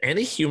that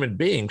any human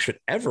being should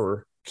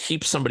ever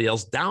keep somebody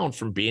else down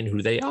from being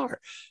who they are.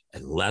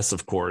 Unless,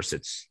 of course,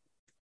 it's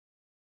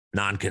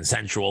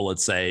non-consensual,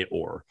 let's say,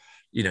 or,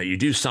 you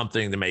do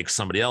something to make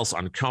somebody else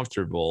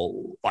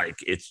uncomfortable. Like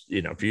it's,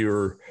 if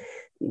you're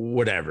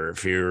whatever,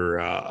 if you're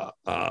a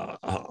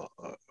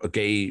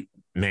gay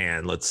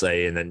man, let's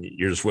say, and then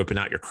you're just whipping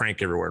out your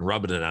crank everywhere and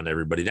rubbing it on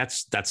everybody,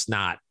 that's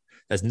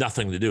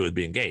nothing to do with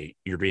being gay.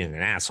 You're being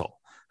an asshole.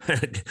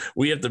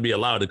 We have to be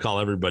allowed to call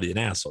everybody an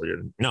asshole.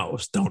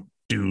 Don't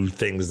do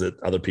things that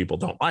other people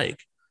don't like.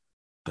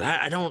 But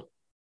I don't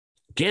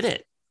get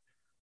it.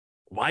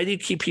 Why do you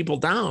keep people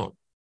down?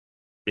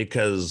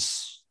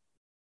 Because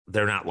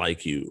they're not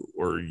like you,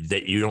 or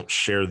that you don't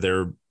share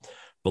their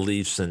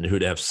beliefs and who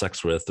to have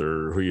sex with,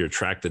 or who you're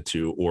attracted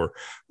to, or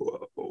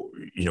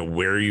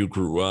where you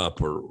grew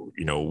up, or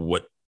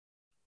what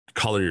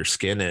color your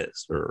skin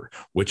is or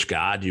which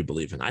God you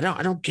believe in. I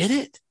don't get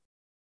it.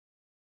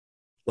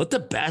 Let the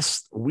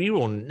best, we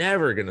will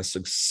never going to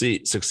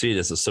succeed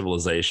as a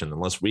civilization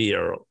unless we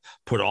are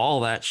put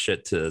all that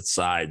shit to the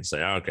side and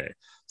say, okay,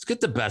 let's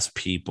get the best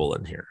people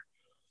in here.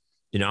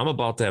 You know, I'm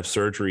about to have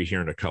surgery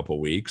here in a couple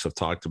of weeks. I've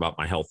talked about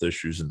my health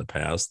issues in the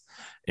past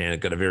and I've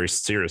got a very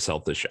serious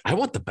health issue. I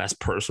want the best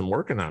person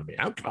working on me.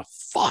 I don't give a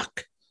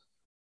fuck.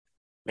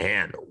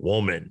 Man,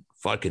 woman,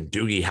 fucking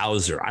Doogie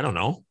Howser. I don't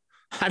know.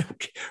 I don't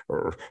care.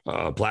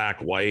 Or black,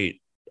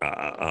 white,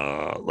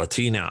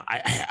 Latina.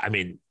 I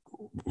mean,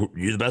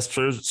 you're the best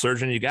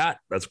surgeon you got.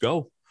 Let's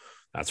go.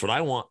 That's what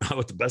I want. I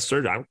want the best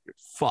surgeon.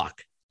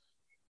 Fuck.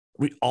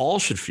 We all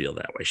should feel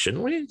that way,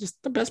 shouldn't we?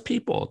 Just the best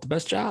people, the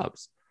best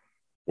jobs.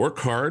 Work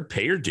hard,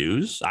 pay your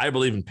dues. I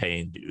believe in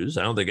paying dues.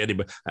 I don't think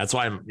anybody. That's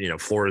why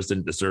Flores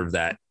didn't deserve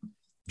that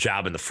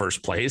job in the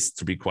first place.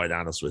 To be quite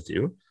honest with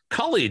you,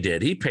 Cully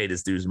did. He paid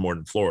his dues more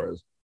than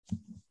Flores.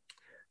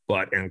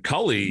 And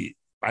Cully,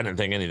 I didn't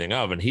think anything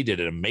of, and he did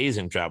an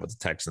amazing job with the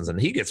Texans,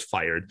 and he gets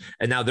fired.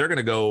 And now they're going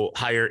to go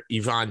hire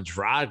Ivan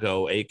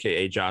Drago,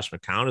 a.k.a. Josh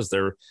McCown, as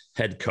their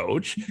head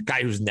coach,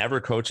 guy who's never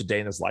coached a day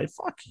in his life.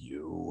 Fuck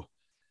you.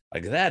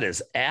 Like, that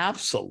is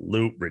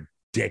absolute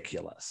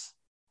ridiculous.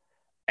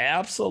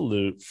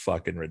 Absolute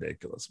fucking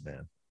ridiculous,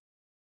 man.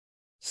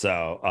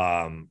 So,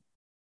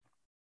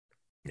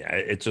 yeah,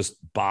 it just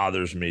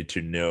bothers me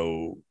to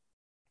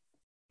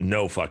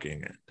no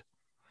fucking end.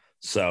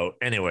 So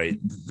anyway,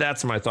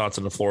 that's my thoughts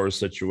on the Flores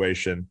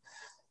situation.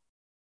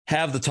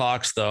 Have the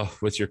talks though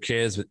with your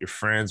kids, with your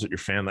friends, with your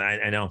family.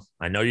 I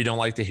know you don't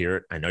like to hear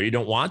it. I know you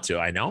don't want to.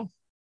 I know.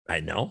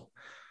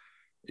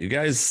 You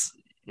guys,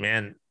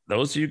 man,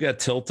 those of you got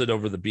tilted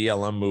over the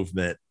BLM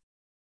movement.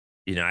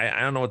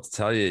 I don't know what to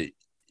tell you.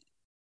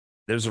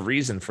 There's a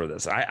reason for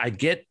this. I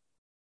get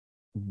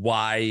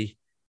why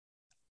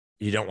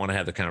you don't want to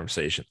have the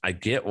conversation. I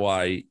get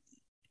why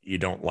you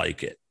don't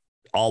like it.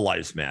 All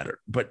lives matter,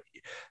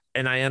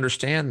 and I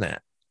understand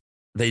that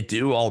they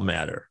do all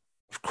matter.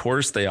 Of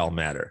course they all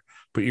matter,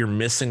 but you're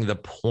missing the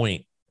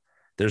point.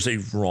 There's a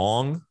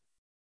wrong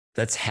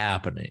that's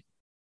happening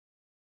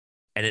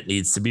and it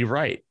needs to be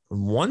right.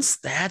 Once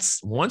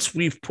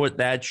we've put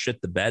that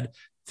shit to bed,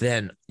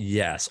 then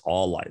yes,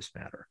 all lives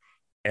matter.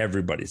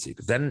 Everybody's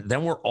equal. Then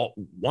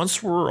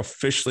once we're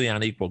officially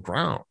on equal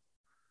ground,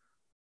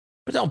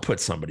 but don't put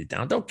somebody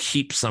down. Don't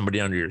keep somebody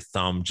under your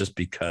thumb just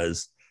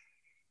because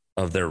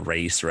of their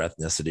race or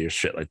ethnicity or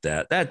shit like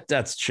that.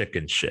 That's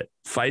chicken shit.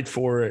 Fight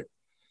for it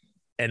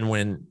and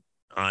win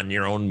on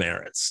your own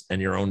merits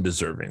and your own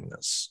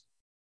deservingness.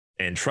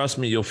 And trust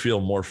me, you'll feel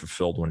more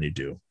fulfilled when you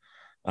do.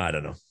 I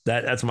don't know.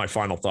 That's my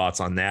final thoughts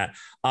on that.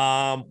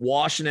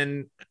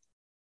 Washington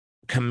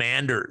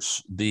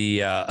Commanders.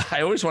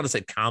 I always want to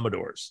say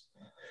Commodores.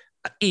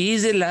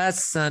 Easy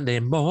last Sunday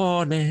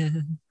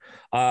morning.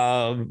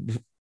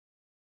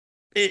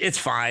 It's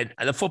fine.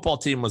 The football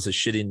team was a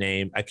shitty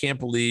name. I can't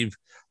believe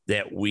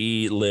that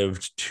we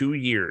lived 2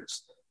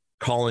 years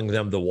calling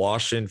them the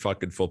Washington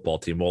fucking football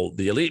team. Well,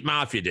 the Elite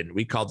Mafia didn't.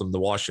 We called them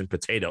the Washington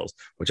Potatoes,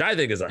 which I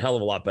think is a hell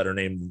of a lot better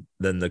name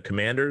than the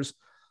Commanders,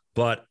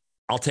 but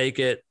I'll take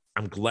it.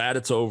 I'm glad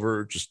it's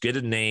over. Just get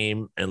a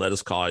name and let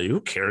us call you.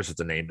 Who cares what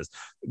the name is?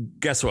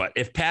 Guess what?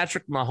 If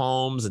Patrick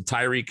Mahomes and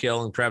Tyreek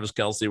Hill and Travis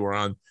Kelce were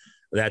on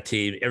that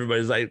team,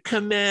 everybody's like,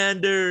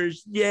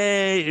 Commanders,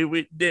 yay.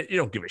 You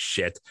don't give a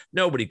shit.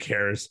 Nobody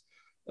cares.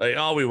 Like,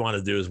 all we want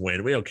to do is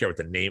win. We don't care what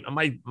the name.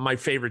 My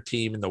favorite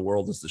team in the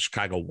world is the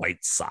Chicago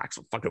White Sox.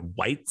 Fucking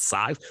White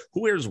Sox.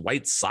 Who wears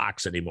white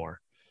socks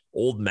anymore?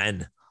 Old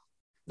men.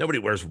 Nobody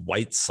wears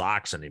white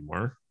socks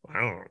anymore. I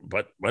don't know,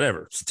 but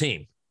whatever. It's a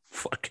team.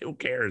 Fuck, who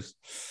cares?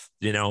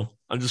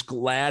 I'm just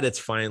glad it's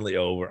finally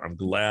over. I'm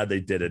glad they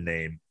did a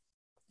name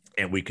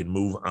and we can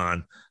move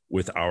on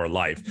with our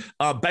life.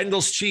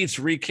 Bengals Chiefs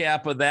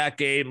recap of that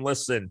game.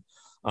 Listen,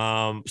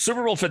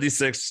 Super Bowl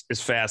 56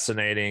 is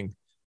fascinating.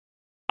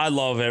 I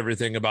love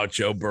everything about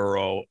Joe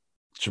Burrow,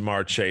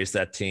 Jamar Chase,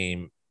 that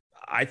team.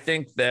 I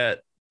think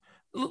that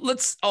I'll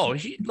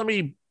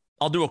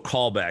do a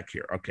callback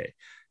here. Okay.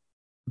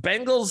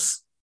 Bengals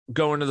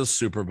going to the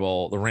Super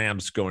Bowl, the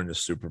Rams going to the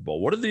Super Bowl.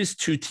 What do these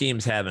two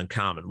teams have in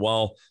common?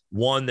 Well,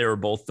 one, they were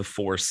both the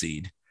 4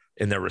 seed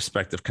in their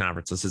respective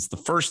conferences. It's the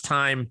first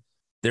time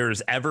there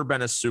has ever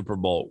been a Super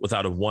Bowl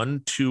without a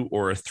 1, 2,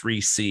 or a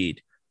 3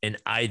 seed in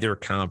either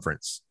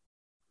conference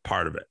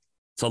part of it.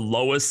 It's the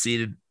lowest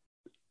seeded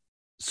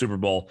Super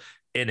Bowl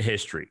in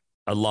history.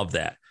 I love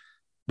that.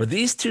 But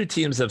these two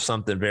teams have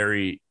something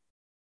very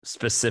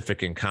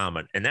specific in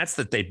common, and that's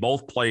that they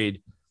both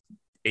played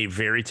a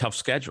very tough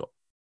schedule.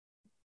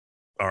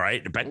 All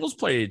right. The Bengals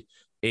played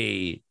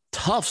a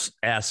tough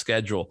ass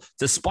schedule,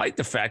 despite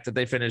the fact that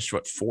they finished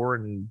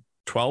 4-12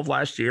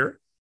 last year.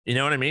 You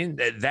know what I mean?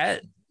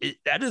 That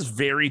is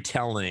very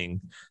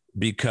telling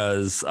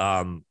because,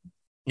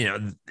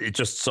 it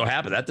just so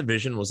happened that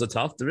division was a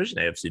tough division,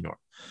 AFC North.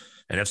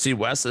 NFC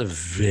West is a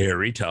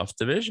very tough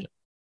division.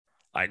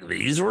 Like,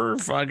 these were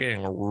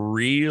fucking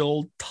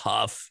real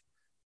tough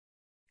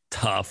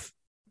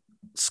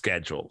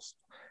schedules.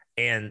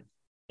 And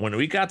When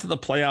we got to the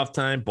playoff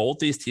time, both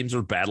these teams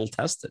were battle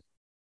tested.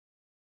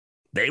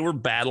 They were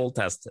battle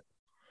tested.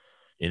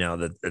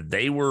 That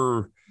they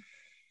were,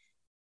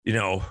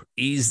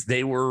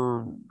 they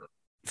were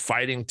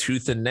fighting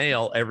tooth and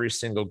nail every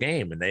single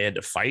game, and they had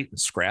to fight and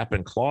scrap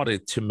and claw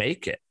to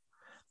make it.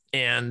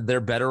 And they're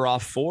better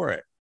off for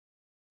it.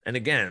 And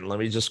again, let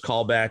me just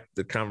call back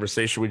the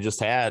conversation we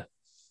just had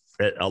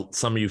that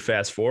some of you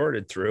fast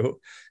forwarded through,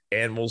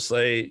 and we'll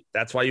say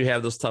that's why you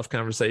have those tough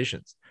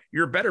conversations.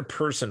 You're a better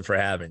person for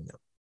having them.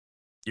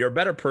 You're a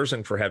better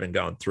person for having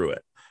gone through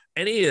it.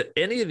 Any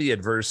of the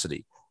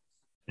adversity,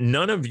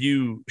 none of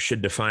you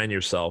should define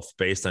yourself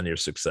based on your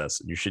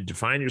success. You should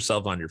define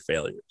yourself on your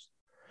failures.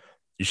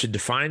 You should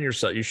define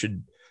yourself.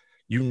 The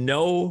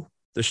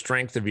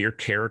strength of your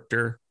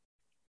character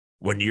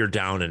when you're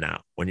down and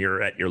out, when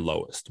you're at your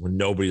lowest, when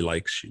nobody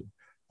likes you,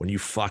 when you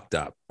fucked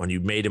up, when you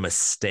made a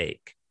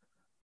mistake.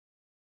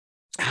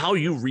 How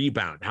you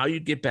rebound, how you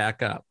get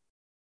back up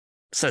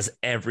says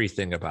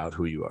everything about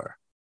who you are,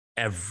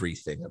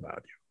 everything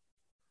about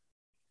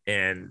you.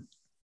 And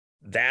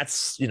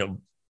that's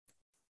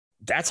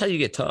how you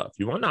get tough.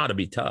 You want to know how to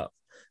be tough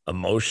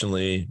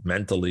emotionally,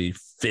 mentally,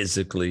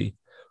 physically.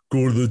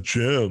 Go to the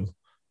gym,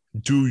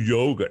 do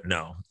yoga.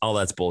 No, all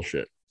that's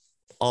bullshit.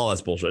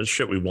 It's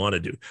shit we want to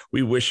do.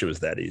 We wish it was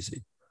that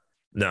easy.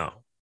 No,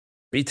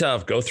 be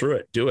tough. Go through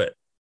it. Do it.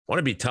 Want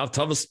to be tough.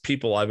 Toughest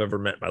people I've ever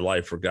met in my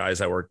life were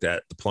guys I worked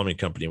at the plumbing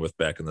company with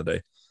back in the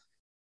day.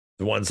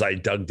 The ones I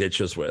dug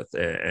ditches with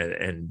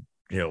and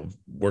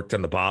worked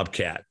on the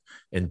Bobcat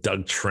and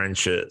dug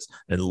trenches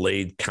and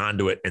laid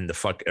conduit in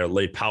the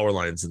laid power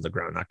lines in the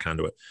ground, not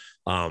conduit,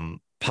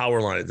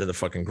 power lines in the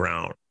fucking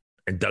ground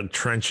and dug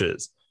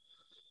trenches.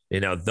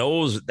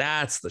 Those are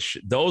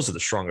the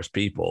strongest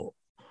people.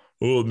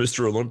 Oh,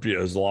 Mr. Olympia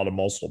has a lot of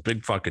muscle.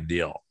 Big fucking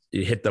deal.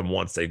 You hit them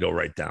once, they go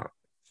right down.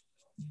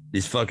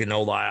 These fucking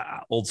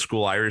old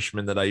school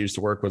Irishmen that I used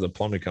to work with at a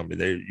plumbing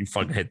company, you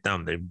fucking hit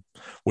them, they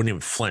wouldn't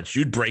even flinch.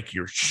 You'd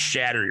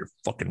shatter your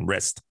fucking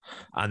wrist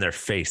on their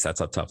face. That's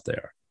how tough they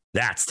are.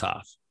 That's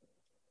tough.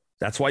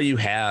 That's why you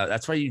have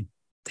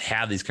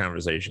these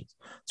conversations.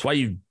 That's why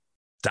you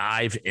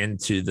dive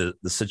into the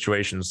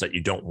situations that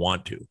you don't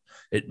want to.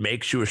 It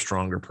makes you a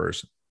stronger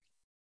person.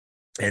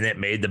 And it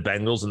made the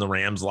Bengals and the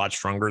Rams a lot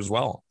stronger as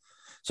well.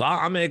 So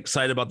I'm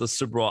excited about the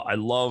Super Bowl. I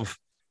love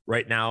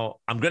right now.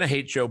 I'm going to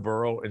hate Joe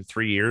Burrow in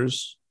 3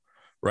 years,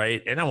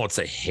 right? And I won't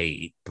say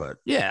hate, but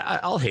yeah,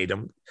 I'll hate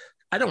him.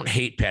 I don't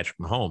hate Patrick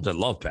Mahomes. I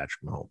love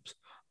Patrick Mahomes,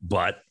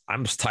 but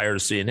I'm just tired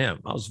of seeing him.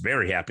 I was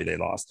very happy they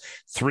lost.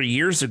 3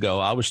 years ago,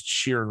 I was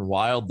cheering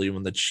wildly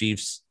when the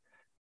Chiefs,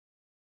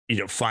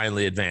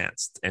 finally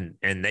advanced and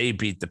they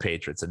beat the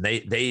Patriots and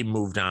they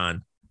moved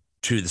on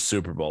to the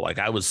Super Bowl. Like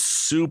I was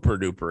super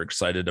duper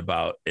excited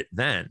about it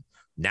then.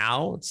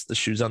 Now it's the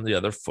shoes on the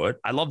other foot.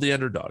 I love the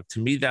underdog. To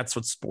me, that's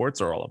what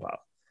sports are all about.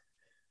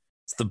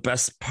 It's the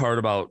best part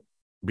about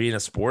being a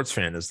sports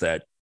fan is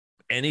that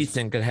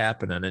anything could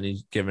happen on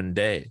any given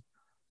day,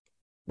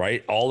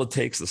 right? All it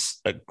takes is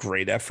a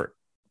great effort,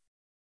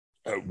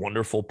 a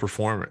wonderful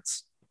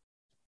performance.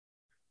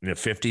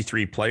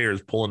 53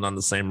 players pulling on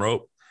the same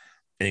rope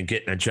and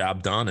getting a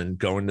job done and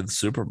going to the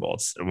Super Bowl.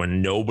 It's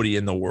when nobody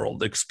in the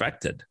world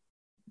expected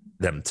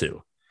them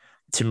to.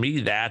 To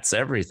me, that's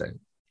everything,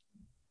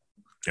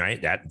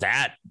 right?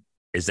 That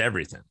is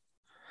everything.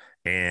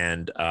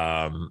 And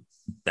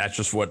that's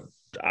just what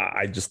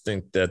I just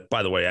think that,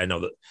 by the way, I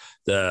know that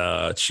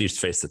the Chiefs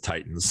faced the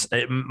Titans.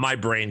 My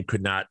brain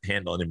could not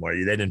handle anymore.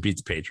 They didn't beat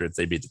the Patriots.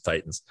 They beat the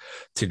Titans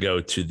to go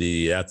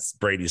to that's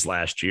Brady's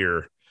last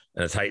year.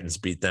 And the Titans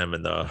beat them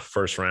in the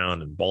first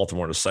round and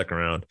Baltimore in the second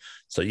round.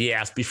 So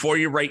yes, before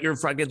you write your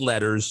fucking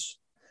letters,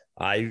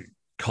 I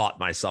caught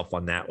myself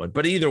on that one.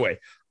 But either way,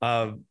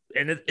 and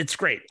it's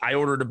great. I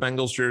ordered a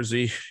Bengals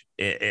jersey,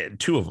 and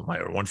two of them. I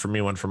ordered one for me,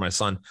 one for my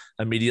son.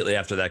 Immediately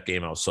after that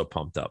game, I was so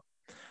pumped up.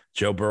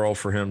 Joe Burrow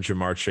for him,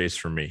 Jamar Chase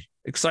for me.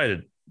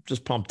 Excited,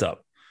 just pumped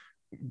up.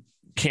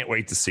 Can't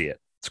wait to see it.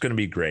 It's going to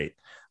be great.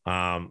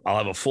 I'll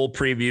have a full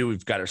preview.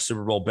 We've got our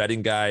Super Bowl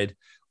betting guide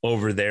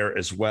over there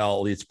as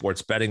well,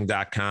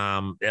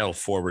 elitesportsbetting.com. It'll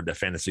forward to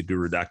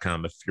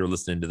fantasyguru.com if you're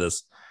listening to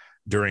this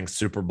during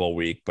Super Bowl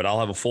week. But I'll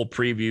have a full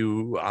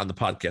preview on the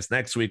podcast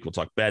next week. We'll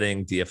talk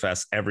betting,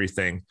 DFS,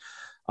 everything.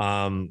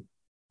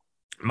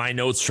 My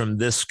notes from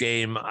this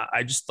game,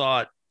 I just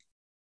thought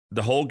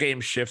the whole game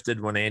shifted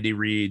when Andy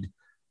Reid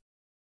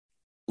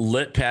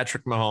let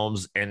Patrick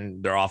Mahomes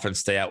and their offense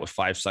stay out with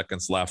 5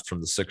 seconds left from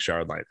the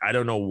 6-yard line. I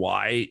don't know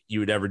why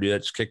you would ever do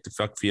that. Just kick the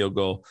fuck field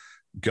goal,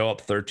 go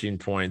up 13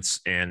 points,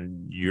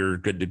 and you're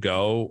good to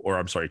go. Or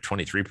I'm sorry,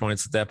 23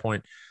 points at that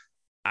point.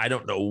 I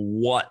don't know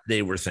what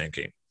they were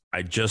thinking.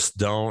 I just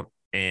don't.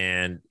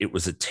 And it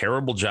was a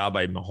terrible job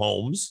by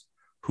Mahomes,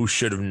 who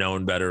should have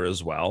known better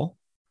as well.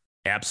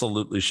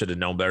 Absolutely should have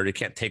known better. They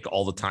can't take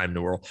all the time in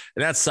the world.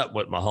 And that's something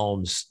with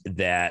Mahomes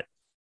that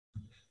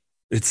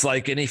it's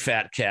like any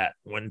fat cat.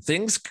 When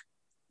things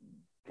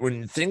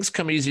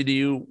come easy to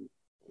you,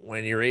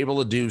 when you're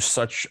able to do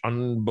such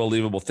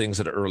unbelievable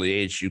things at an early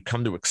age, you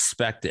come to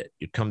expect it.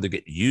 You come to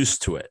get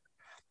used to it.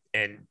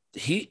 And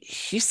he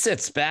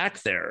sits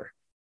back there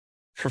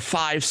for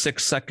 5-6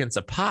 seconds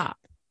a pop.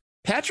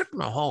 Patrick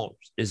Mahomes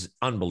is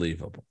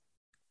unbelievable.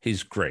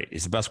 He's great.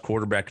 He's the best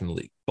quarterback in the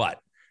league. But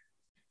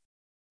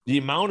the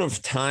amount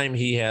of time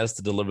he has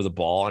to deliver the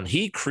ball, and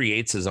he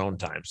creates his own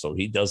time, so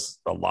he does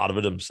a lot of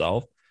it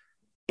himself.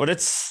 But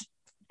there's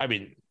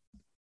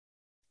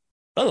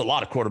a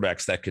lot of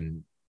quarterbacks that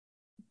can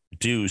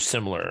do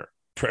similar,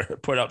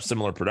 put up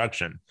similar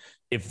production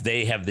if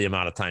they have the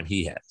amount of time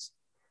he has.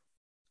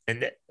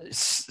 And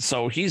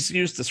so he's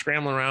used to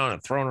scrambling around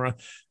and throwing around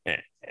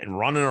and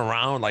running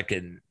around like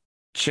a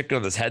chicken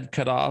with his head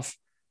cut off.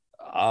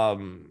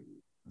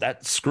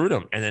 That screwed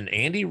him. And then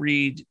Andy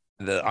Reid,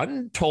 the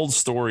untold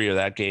story of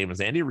that game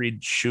is Andy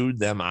Reid shooed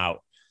them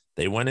out.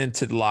 They went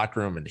into the locker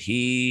room and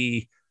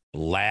he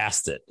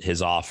blasted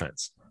his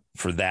offense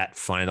for that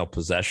final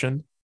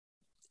possession,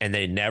 and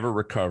they never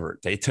recovered.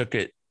 They took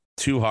it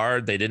too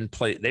hard. They didn't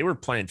play. They were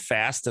playing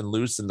fast and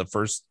loose in the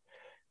first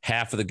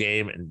half of the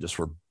game and just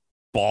were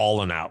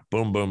balling out.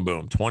 Boom, boom,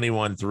 boom.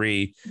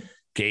 21-3.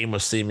 Game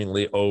was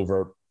seemingly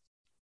over.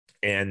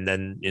 And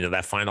then,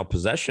 that final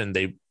possession,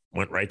 they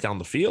went right down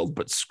the field,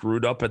 but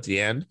screwed up at the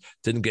end,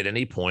 didn't get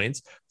any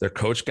points. Their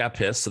coach got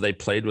pissed, so they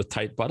played with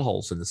tight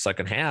buttholes in the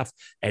second half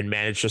and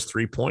managed just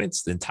 3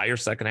 points the entire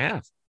second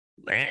half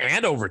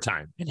and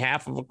overtime, and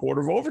half of a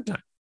quarter of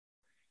overtime.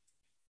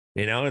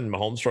 And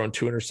Mahomes throwing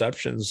 2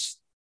 interceptions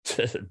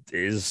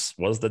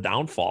was the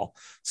downfall.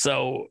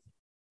 So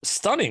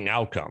stunning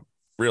outcome,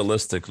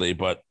 realistically,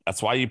 but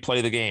that's why you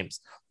play the games.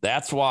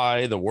 That's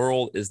why the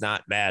world is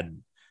not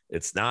Madden.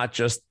 It's not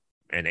just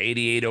an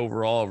 88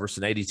 overall versus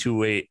an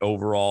 82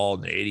 overall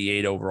and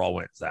 88 overall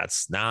wins.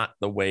 That's not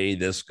the way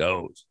this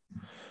goes.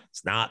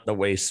 It's not the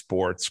way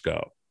sports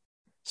go.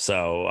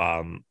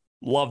 So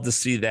love to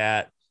see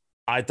that.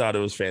 I thought it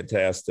was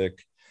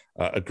fantastic.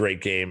 A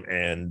great game,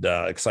 and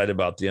excited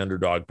about the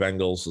underdog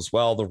Bengals as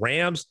well. The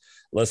Rams,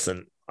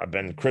 listen, I've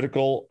been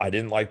critical. I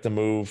didn't like the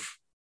move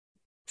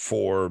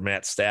for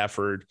Matt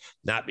Stafford,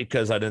 not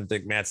because I didn't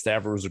think Matt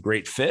Stafford was a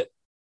great fit,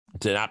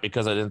 not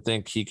because I didn't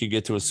think he could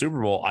get to a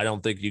Super Bowl. I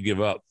don't think you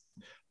give up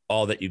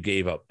all that you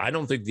gave up. I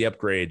don't think the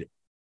upgrade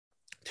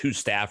to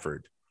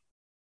Stafford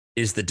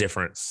is the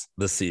difference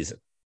this season.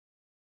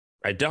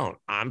 I don't.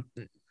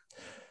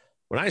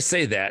 When I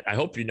say that, I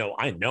hope I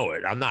know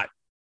it.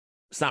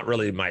 It's not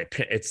really my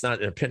opinion. It's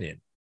not an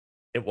opinion.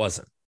 It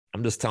wasn't.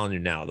 I'm just telling you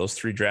now, those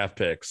 3 draft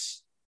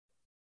picks,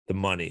 the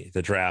money,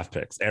 the draft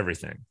picks,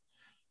 everything.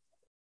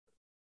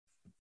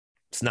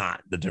 It's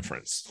not the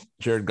difference.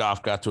 Jared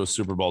Goff got to a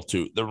Super Bowl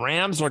too. The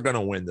Rams are going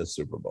to win the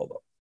Super Bowl,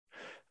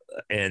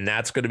 though. And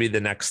that's going to be the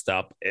next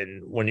step.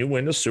 And when you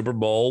win the Super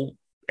Bowl,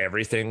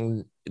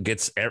 everything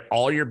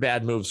all your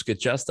bad moves get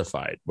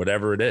justified,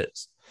 whatever it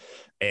is.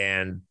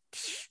 And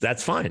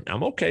that's fine.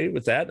 I'm okay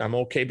with that. I'm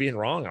okay being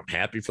wrong. I'm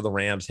happy for the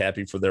Rams,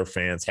 happy for their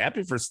fans,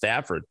 happy for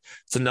Stafford.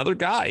 It's another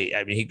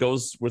guy. He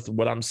goes with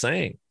what I'm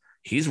saying.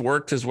 He's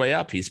worked his way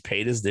up. He's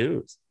paid his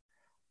dues.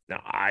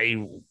 Now,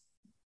 I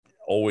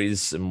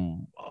always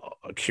am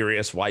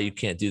curious why you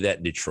can't do that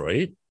in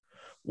Detroit,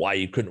 why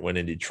you couldn't win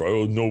in Detroit.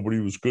 Oh, nobody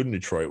was good in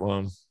Detroit.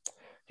 Well,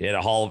 he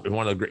had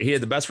he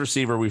had the best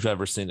receiver we've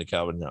ever seen to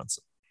Calvin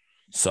Johnson.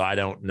 So I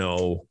don't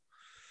know.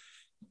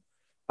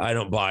 I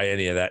don't buy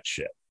any of that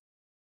shit.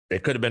 They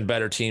could have been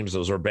better teams.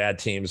 Those were bad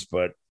teams,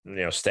 but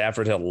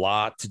Stafford had a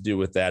lot to do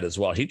with that as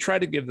well. He tried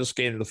to give this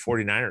game to the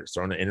 49ers,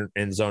 throwing an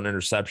end zone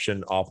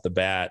interception off the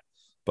bat,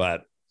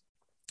 but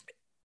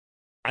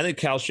I think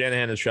Kyle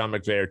Shanahan and Sean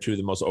McVay are 2 of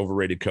the most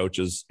overrated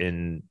coaches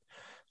in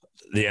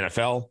the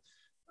NFL.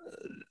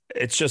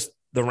 It's just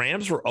the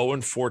Rams were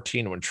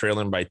 0-14 when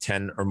trailing by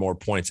 10 or more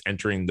points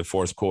entering the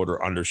fourth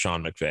quarter under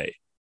Sean McVay,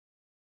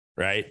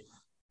 right?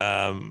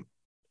 And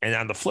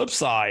on the flip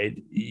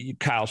side,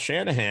 Kyle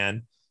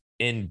Shanahan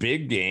in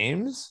big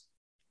games,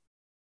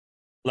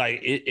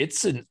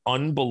 it's an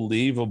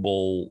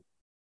unbelievable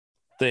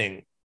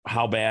thing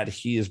how bad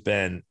he has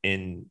been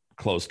in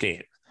close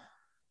games.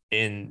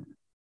 In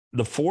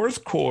the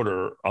fourth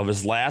quarter of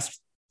his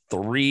last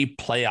 3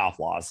 playoff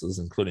losses,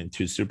 including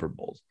 2 Super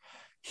Bowls,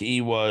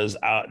 they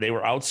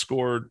were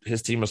outscored.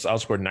 His team was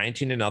outscored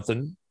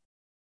 19-0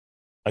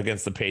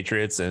 against the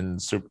Patriots in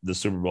the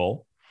Super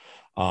Bowl,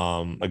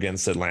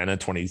 against Atlanta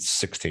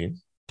 2016,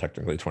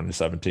 technically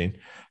 2017,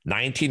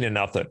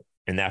 19-0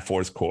 in that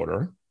fourth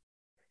quarter.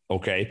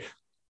 Okay.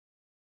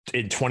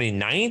 In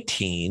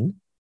 2019,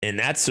 in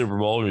that Super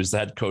Bowl, he was the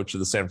head coach of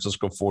the San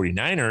Francisco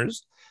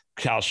 49ers.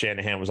 Kyle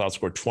Shanahan was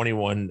outscored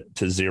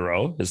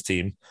 21-0, his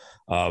team,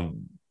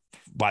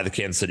 by the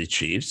Kansas City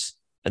Chiefs.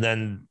 And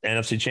then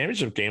NFC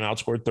Championship game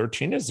outscored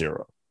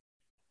 13-0.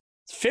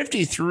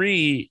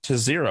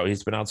 53-0.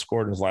 He's been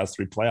outscored in his last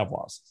 3 playoff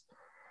losses.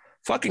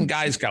 Fucking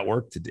guy's got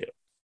work to do.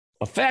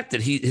 The fact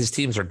that his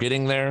teams are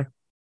getting there,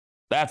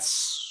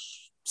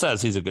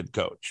 says he's a good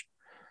coach.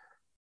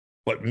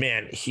 But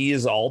man, he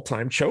is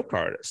all-time choke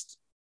artist.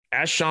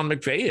 As Sean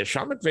McVay is.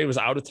 Sean McVay was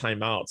out of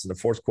timeouts in the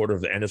fourth quarter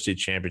of the NFC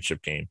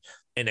Championship game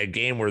in a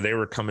game where they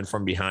were coming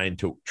from behind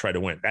to try to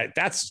win.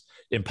 That's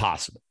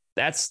impossible.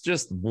 That's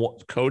just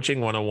coaching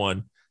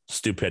 101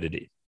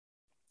 stupidity.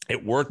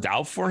 It worked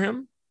out for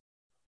him,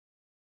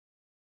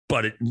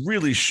 but it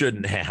really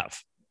shouldn't have.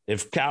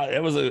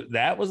 That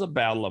was a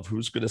battle of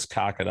who's going to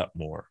cock it up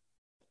more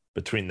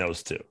between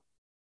those two.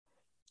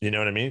 You know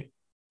what I mean?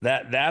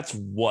 That's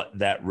what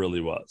that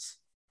really was.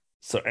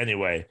 So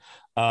anyway,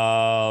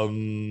 all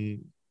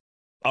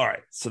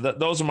right. So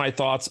those are my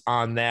thoughts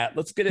on that.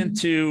 Let's get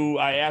into,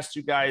 I asked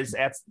you guys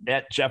at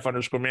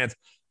Jeff_Mans,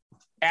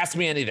 ask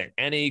me anything,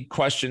 any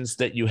questions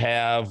that you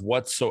have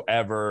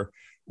whatsoever.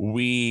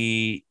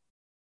 We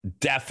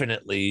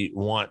definitely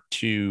want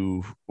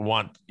you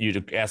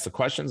to ask the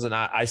questions. And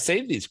I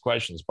save these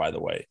questions, by the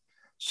way,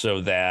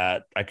 so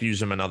that I could use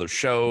them in other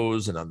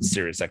shows and on the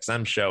Sirius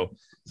XM show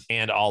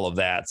and all of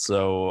that.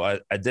 So I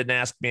didn't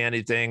ask me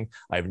anything.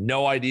 I have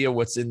no idea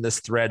what's in this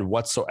thread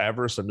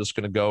whatsoever. So I'm just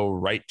going to go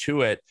right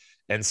to it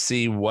and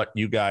see what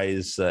you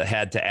guys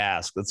had to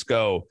ask. Let's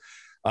go.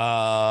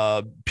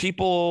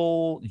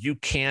 People you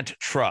can't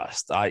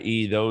trust,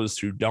 i.e. those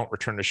who don't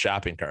return a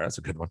shopping cart. That's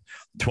a good one.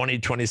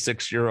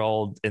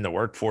 26-year-old in the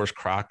workforce,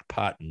 crock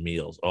pot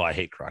meals. Oh, I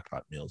hate crock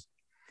pot meals.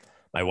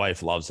 My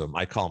wife loves them.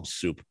 I call them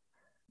soup.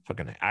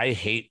 I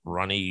hate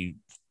runny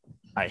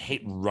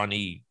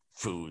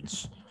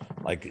foods.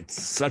 Like,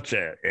 it's such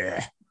a,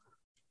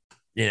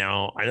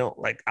 I don't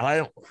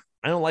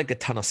like a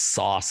ton of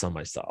sauce on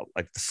myself.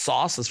 Like, the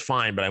sauce is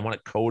fine, but I want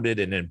it coated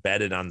and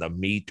embedded on the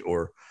meat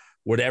or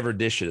whatever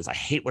dish it is. I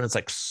hate when it's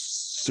like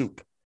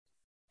soup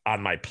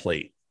on my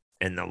plate,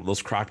 and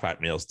those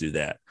crockpot meals do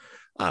that.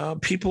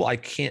 People I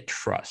can't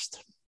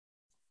trust.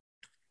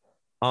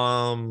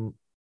 Boy,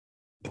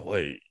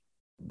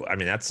 I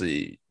mean,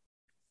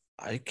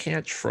 I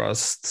can't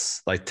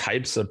trust like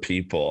types of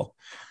people.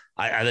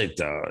 I think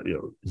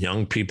the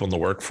young people in the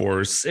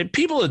workforce and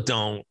people that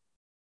don't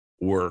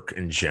work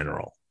in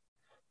general.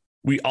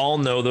 We all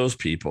know those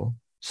people.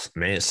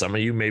 Some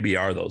of you maybe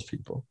are those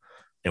people.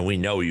 And we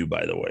know you,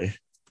 by the way.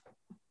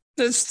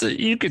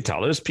 You could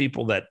tell there's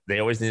people that they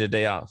always need a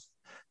day off.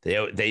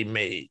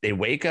 They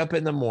wake up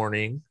in the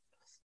morning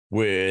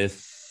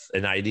with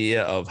an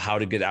idea of how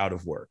to get out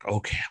of work.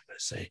 Okay, I'm going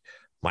to say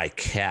my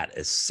cat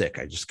is sick.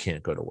 I just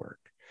can't go to work.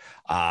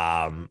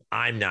 I'm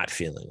not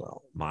feeling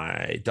well.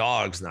 My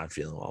dog's not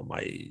feeling well.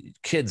 My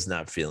kid's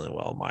not feeling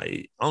well.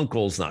 My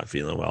uncle's not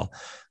feeling well.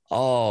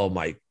 Oh,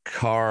 my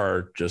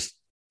car just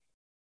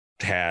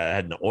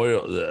had an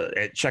oil,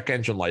 check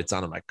engine lights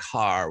on in my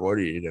car. What are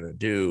you going to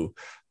do?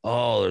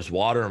 Oh, there's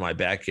water in my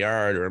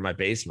backyard or in my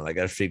basement. I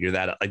got to figure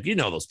that out. Like,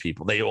 those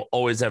people, they will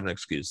always have an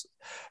excuse.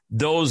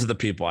 Those are the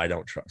people I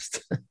don't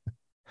trust.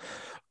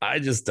 I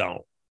just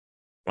don't.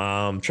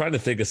 I'm trying to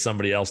think of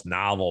somebody else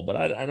novel, but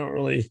I don't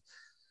really.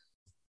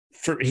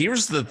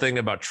 Here's the thing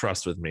about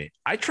trust with me.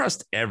 I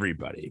trust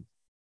everybody,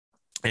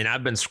 and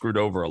I've been screwed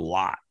over a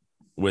lot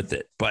with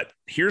it. But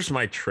here's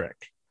my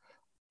trick.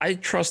 I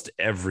trust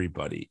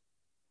everybody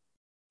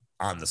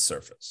on the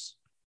surface,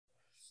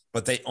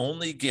 but they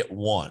only get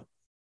one.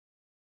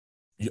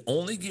 You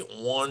only get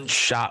one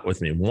shot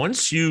with me.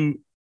 Once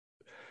you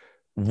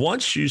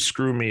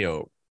screw me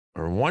over,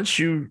 or once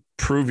you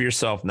prove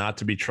yourself not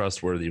to be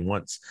trustworthy,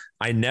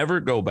 I never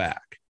go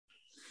back.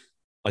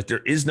 Like,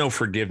 there is no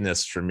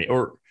forgiveness for me,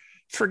 or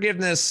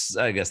forgiveness.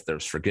 I guess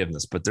there's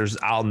forgiveness, but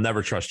I'll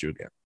never trust you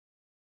again.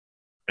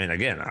 And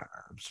again,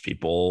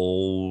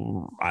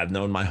 people I've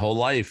known my whole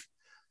life.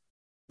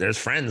 There's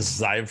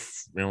friends I've,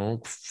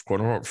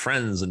 quote unquote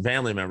friends and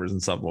family members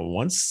and stuff. Well,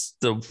 once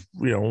you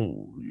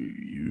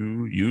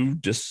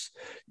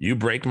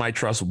break my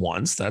trust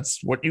once, that's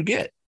what you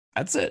get.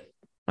 That's it.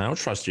 I don't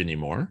trust you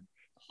anymore.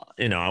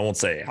 I won't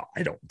say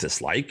I don't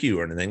dislike you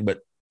or anything, but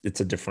it's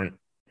a different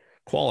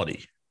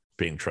quality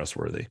being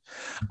trustworthy.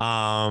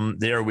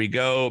 There we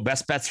go.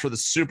 Best bets for the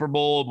Super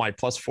Bowl.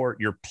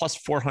 Your plus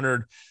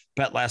 400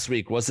 bet last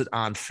week. Was it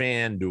on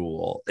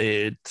FanDuel?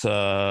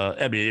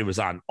 It was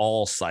on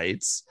all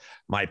sites.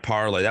 My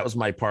parlay, that was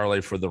my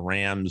parlay for the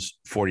Rams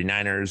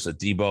 49ers, a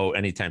Debo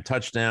anytime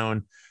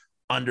touchdown,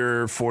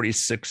 under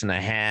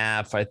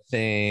 46.5, I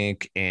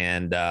think.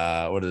 And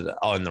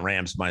and the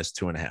Rams minus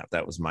 2.5.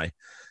 That was my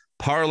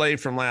parlay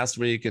from last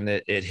week. And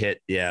it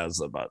hit. Yeah, it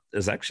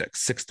was actually like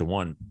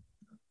 6-1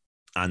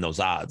 on those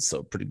odds.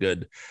 So pretty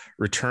good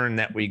return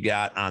that we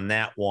got on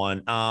that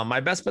one. My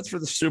best bets for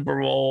the Super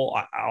Bowl,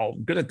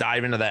 I'm going to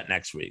dive into that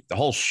next week. The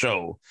whole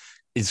show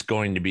is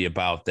going to be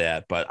about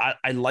that, but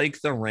I like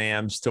the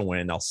Rams to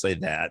win. I'll say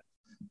that.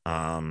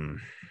 I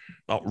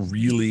don't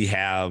really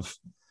have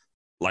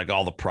like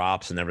all the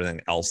props and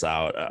everything else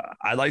out.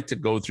 I like to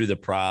go through the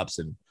props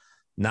and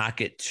not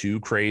get too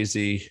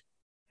crazy,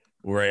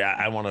 where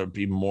I want to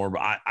be more.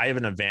 I have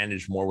an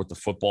advantage more with the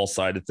football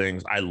side of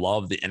things. I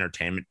love the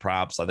entertainment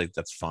props. I think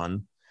that's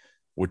fun.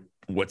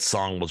 What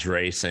song was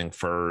racing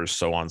first,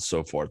 so on and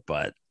so forth.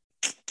 But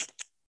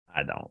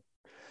I don't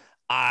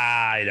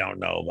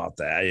know about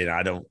that.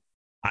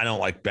 I don't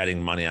like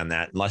betting money on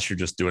that unless you're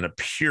just doing it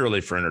purely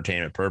for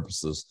entertainment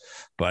purposes.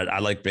 But I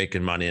like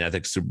making money, and I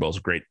think Super Bowl is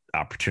a great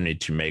opportunity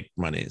to make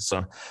money.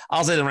 So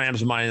I'll say the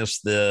Rams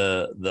minus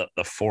the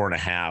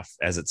 4.5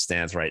 as it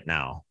stands right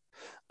now.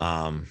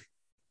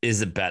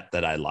 is a bet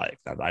that I like.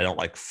 I don't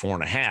like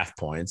 4.5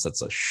 points.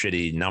 That's a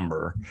shitty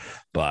number,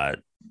 but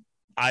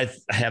I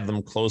have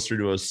them closer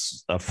to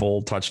a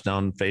full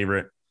touchdown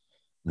favorite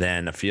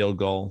than a field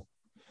goal.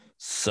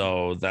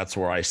 So that's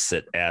where I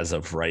sit as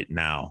of right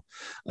now.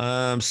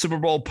 Super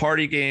Bowl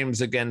party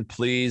games again,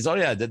 please. Oh,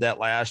 yeah, I did that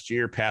last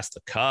year. Passed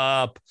the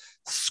cup,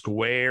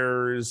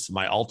 squares,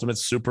 my ultimate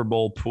Super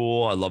Bowl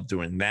pool. I love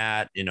doing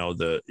that.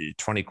 The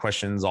 20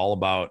 questions all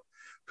about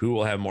who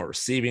will have more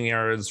receiving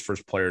yards,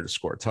 first player to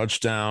score a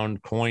touchdown,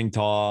 coin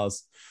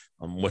toss,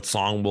 what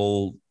song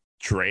will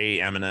Dre,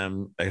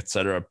 Eminem,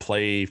 etc.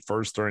 play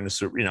first during the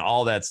Super,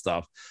 all that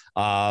stuff.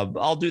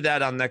 I'll do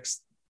that on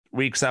next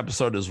week's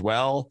episode as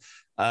well.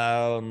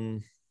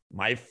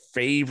 My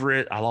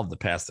favorite, I love the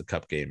pass the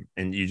cup game,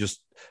 and you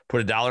just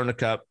put $1 in the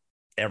cup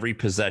every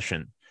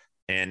possession,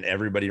 and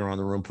everybody around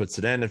the room puts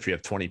it in. If you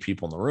have 20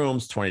 people in the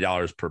rooms,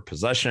 $20 per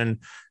possession.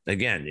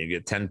 Again, you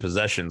get 10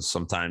 possessions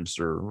sometimes,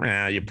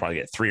 or you probably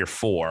get 3 or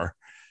 4,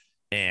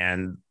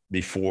 and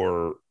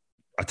before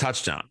a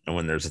touchdown. And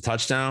when there's a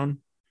touchdown,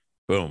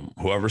 boom,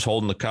 whoever's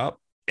holding the cup,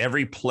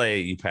 every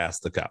play you pass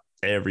the cup,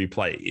 every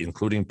play,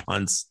 including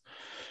punts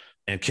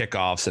and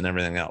kickoffs and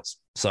everything else.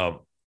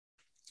 So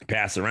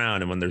pass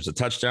around, and when there's a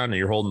touchdown and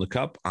you're holding the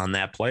cup on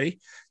that play,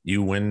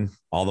 you win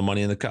all the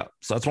money in the cup.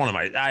 So that's one of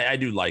I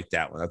do like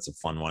that one. That's a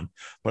fun one,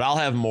 but I'll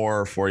have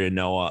more for you,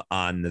 Noah,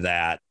 on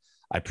that.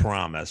 I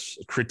promise.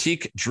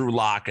 Critique Drew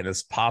Lock and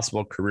his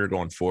possible career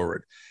going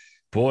forward.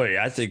 Boy,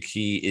 I think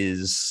he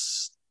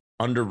is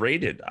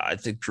underrated. I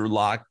think Drew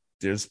Lock,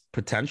 there's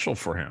potential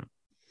for him.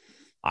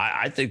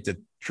 I think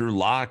that Drew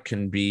Lock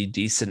can be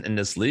decent in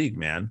this league,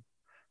 man.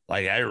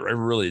 Like I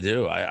really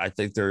do. I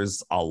think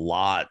there's a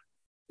lot.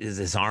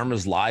 His arm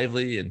is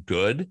lively and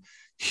good.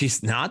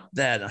 He's not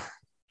that.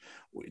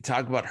 We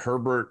talk about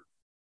Herbert.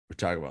 We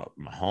talk about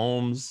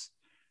Mahomes.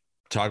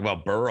 We talk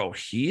about Burrow.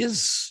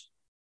 He's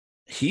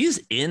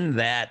in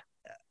that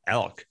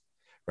elk,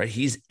 right?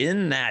 He's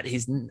in that.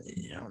 He's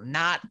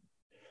not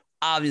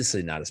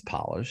obviously not as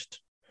polished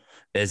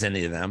as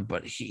any of them,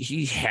 but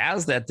he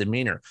has that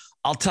demeanor.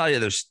 I'll tell you,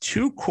 there's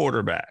 2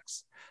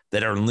 quarterbacks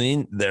that are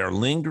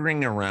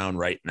lingering around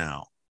right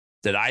now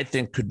that I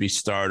think could be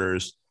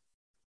starters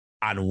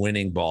on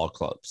winning ball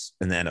clubs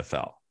in the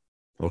NFL.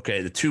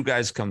 Okay, the 2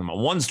 guys come to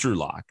mind. One's Drew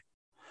Lock.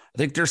 I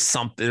think there's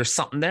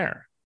something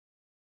there.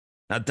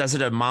 Now, does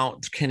it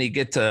amount? Can he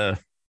get to?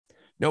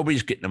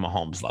 Nobody's getting to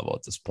Mahomes level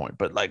at this point,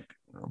 but like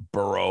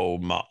Burrow,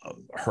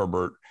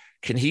 Herbert,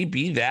 can he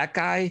be that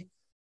guy?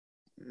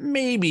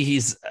 Maybe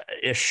he's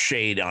a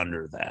shade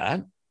under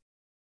that,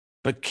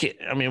 but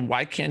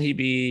why can't he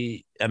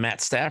be a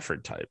Matt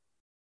Stafford type?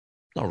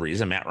 No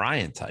reason. Matt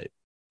Ryan type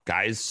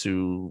guys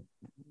who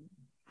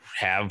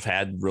have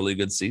had really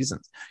good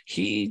seasons.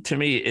 He, to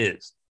me,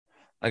 is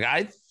like,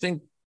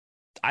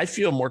 I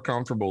feel more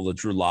comfortable with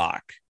Drew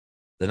Lock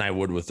than I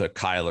would with a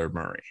Kyler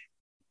Murray.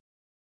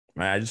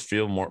 I just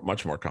feel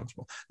much more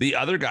comfortable. The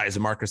other guy is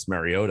Marcus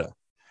Mariota.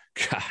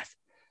 God,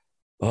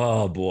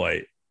 oh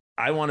boy,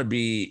 I want to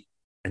be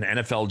an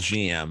NFL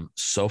GM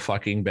so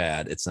fucking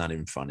bad. It's not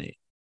even funny.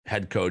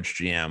 Head coach,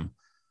 GM.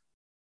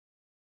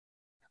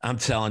 I'm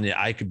telling you,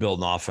 I could build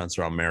an offense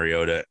around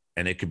Mariota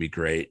and it could be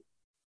great.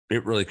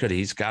 It really could.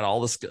 He's got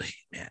all the skill.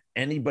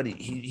 Man,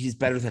 he's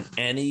better than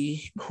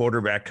any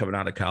quarterback coming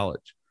out of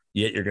college.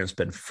 Yet you're going to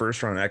spend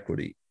first round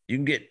equity. You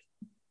can get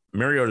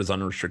Mariota's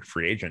unrestricted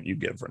free agent. You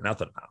get him for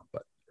nothing now,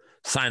 but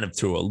sign him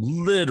to a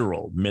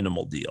literal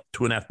minimal deal,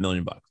 $2.5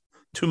 million,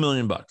 $2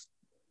 million.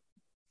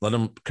 Let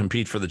him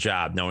compete for the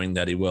job, knowing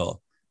that he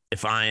will.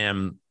 If I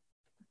am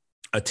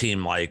a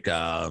team like,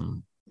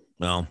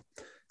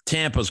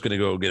 Tampa's going to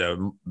go get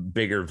a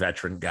bigger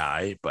veteran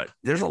guy, but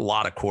there's a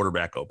lot of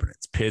quarterback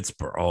openings.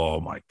 Pittsburgh,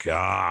 oh my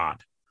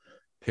God.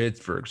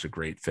 Pittsburgh's a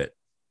great fit.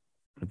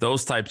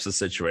 Those types of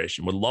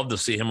situation. Would love to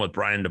see him with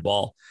Brian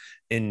DeBall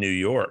in New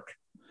York.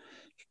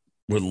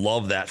 Would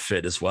love that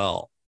fit as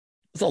well.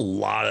 There's a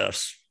lot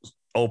of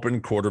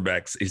open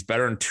quarterbacks. He's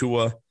better than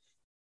Tua.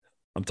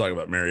 I'm talking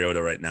about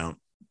Mariota right now.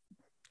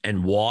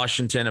 And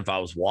Washington, if I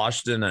was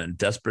Washington and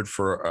desperate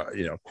for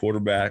a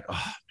quarterback, oh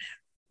man,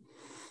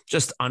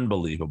 just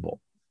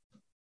unbelievable.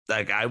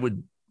 Like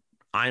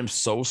I'm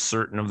so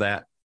certain of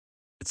that.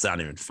 It's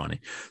not even funny.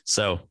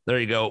 So there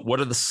you go.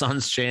 What are the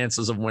Suns'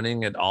 chances of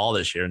winning it all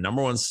this year?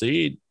 Number 1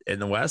 seed in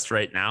the West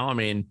right now. I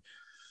mean,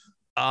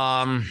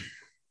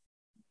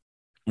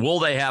 will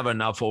they have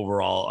enough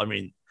overall? I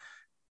mean,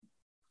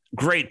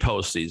 great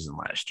postseason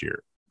last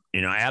year.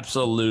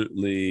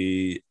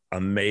 Absolutely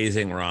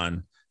amazing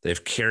run.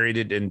 They've carried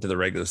it into the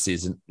regular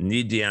season.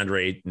 Need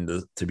DeAndre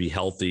Ayton to be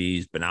healthy.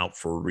 He's been out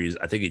for a reason.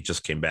 I think he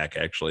just came back,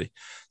 actually.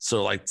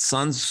 So,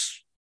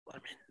 Suns,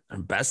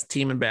 best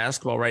team in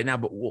basketball right now.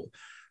 But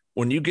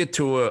when you get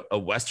to a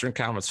Western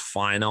Conference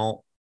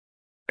final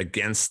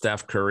against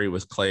Steph Curry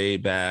with Clay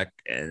back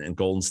and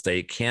Golden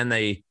State, can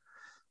they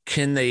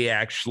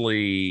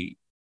actually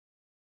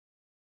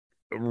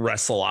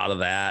wrestle out of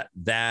that?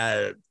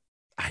 That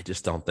I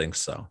just don't think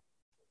so.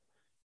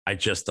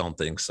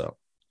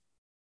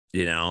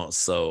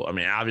 So,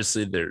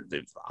 obviously they're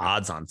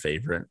odds on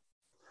favorite.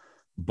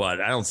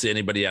 but I don't see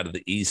anybody out of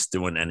the East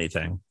doing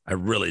anything. I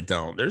really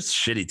don't. There's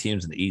shitty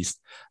teams in the East.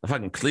 The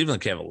fucking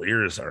Cleveland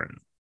Cavaliers are,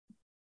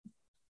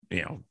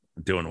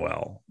 doing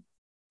well.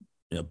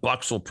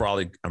 Bucks will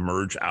probably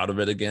emerge out of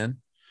it again.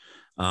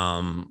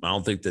 I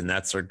don't think the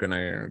Nets are going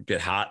to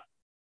get hot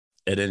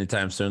at any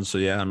time soon. So,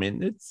 yeah, I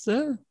mean, it's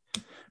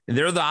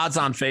they're the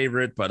odds-on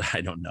favorite, but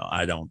I don't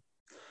know.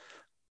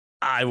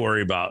 I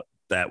worry about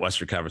that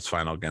Western Conference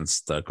final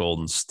against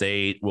Golden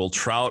State. Will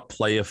Trout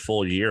play a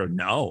full year?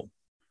 No,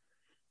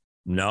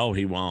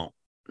 he won't.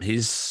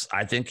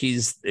 I think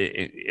he's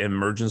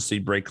emergency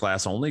break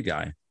glass only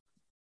guy.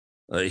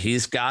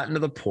 He's gotten to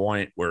the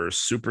point where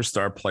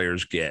superstar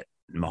players get.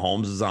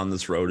 Mahomes is on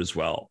this road as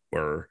well,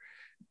 where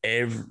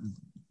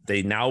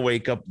they now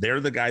wake up. They're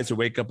the guys who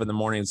wake up in the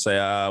morning and say,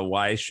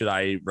 why should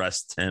I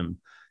rest him?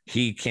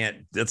 He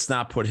can't, let's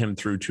not put him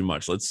through too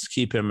much. Let's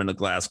keep him in a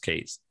glass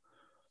case.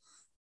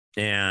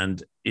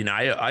 And,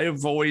 I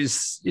have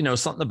always,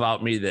 something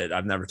about me that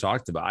I've never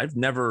talked about.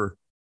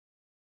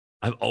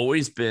 I've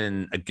always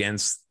been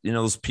against,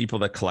 those people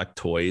that collect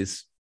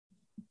toys,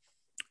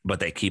 but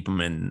they keep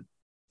them in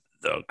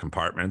the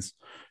compartments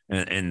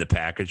and in the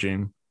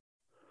packaging.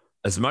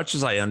 As much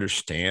as I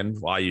understand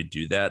why you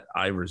do that,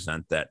 I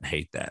resent that and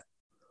hate that.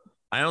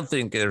 I don't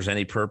think there's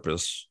any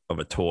purpose of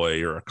a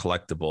toy or a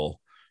collectible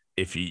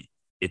if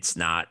it's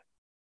not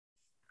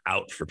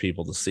out for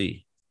people to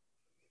see.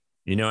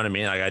 You know what I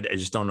mean? I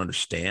just don't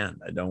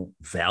understand. I don't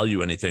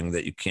value anything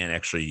that you can't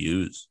actually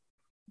use.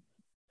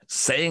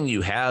 Saying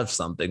you have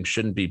something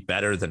shouldn't be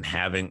better than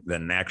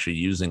actually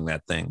using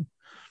that thing.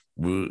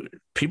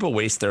 People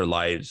waste their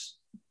lives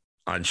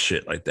on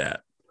shit like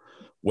that.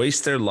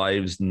 Waste their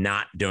lives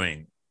not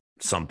doing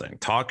something,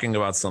 talking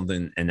about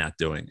something and not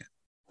doing it.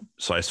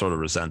 So I sort of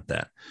resent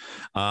that.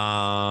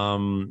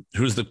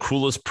 Who's the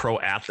coolest pro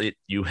athlete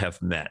you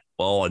have met?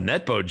 Well, I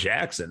met Bo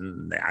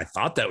Jackson. I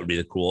thought that would be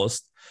the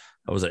coolest.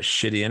 That was a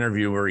shitty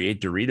interview where he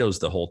ate Doritos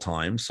the whole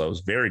time. So I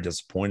was very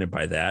disappointed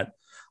by that.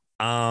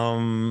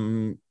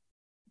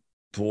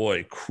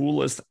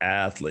 Coolest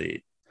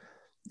athlete.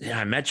 Yeah,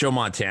 I met Joe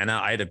Montana.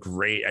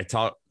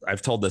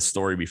 I've told this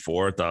story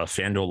before at the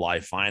FanDuel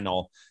Live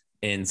final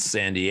in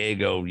San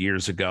Diego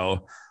years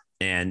ago.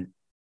 And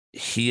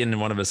he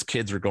and one of his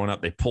kids were going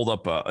up. They pulled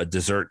up a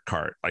dessert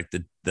cart. Like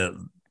the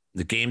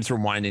games were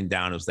winding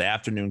down. It was the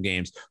afternoon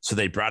games. So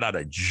they brought out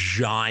a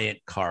giant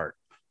cart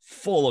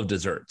full of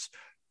desserts,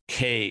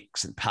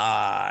 cakes and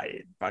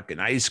pie, fucking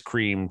ice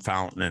cream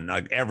fountain and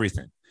like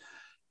everything.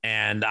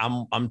 And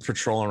I'm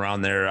patrolling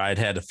around there. I'd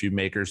had a few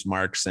Maker's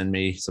Mark send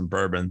me some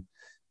bourbon.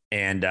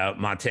 And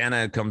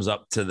Montana comes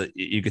up to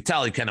you could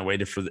tell he kind of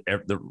waited for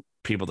the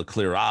people to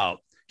clear out.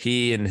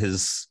 He and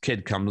his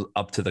kid comes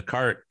up to the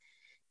cart,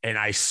 and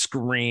I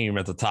scream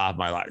at the top of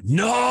my lungs,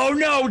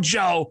 no,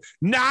 Joe,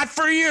 not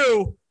for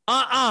you.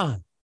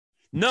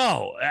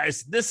 No,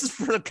 this is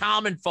for the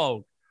common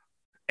folk.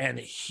 And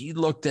he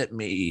looked at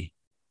me,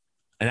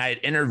 and I had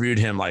interviewed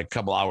him like a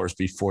couple hours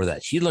before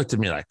that. He looked at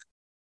me like,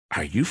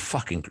 are you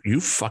fucking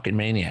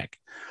maniac?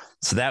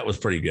 So that was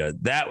pretty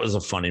good. That was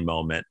a funny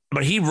moment,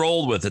 but he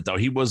rolled with it though.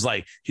 He was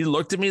like, he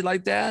looked at me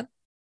like that,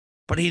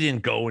 but he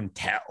didn't go and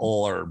tell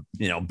or,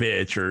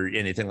 bitch or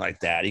anything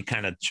like that. He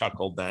kind of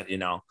chuckled that,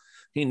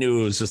 he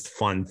knew it was just a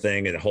fun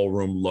thing and the whole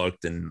room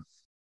looked and,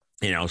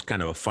 it was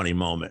kind of a funny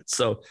moment.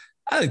 So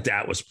I think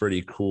that was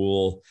pretty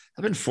cool.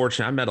 I've been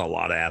fortunate. I met a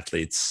lot of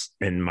athletes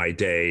in my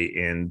day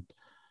and,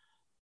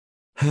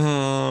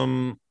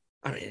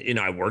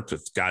 I worked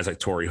with guys like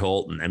Torrey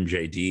Holt and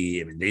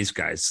MJD. I mean, these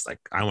guys, like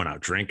I went out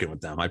drinking with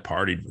them. I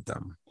partied with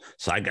them.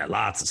 So I got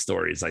lots of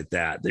stories like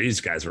that. These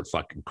guys were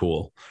fucking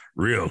cool,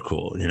 real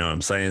cool. You know what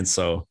I'm saying?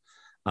 So,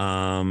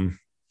 I'll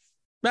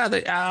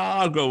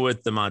go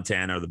with the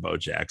Montana or the Bo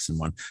Jackson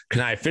one.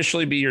 Can I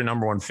officially be your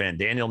number one fan?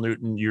 Daniel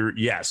Newton,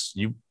 yes,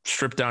 you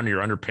stripped down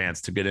your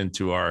underpants to get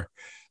into our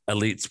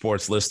Elite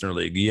Sports Listener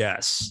League.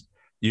 Yes,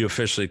 you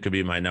officially could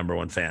be my number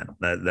one fan.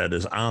 That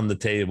is on the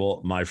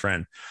table, my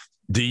friend.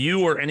 Do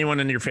you or anyone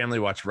in your family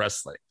watch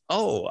wrestling?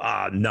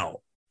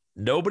 No.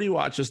 Nobody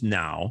watches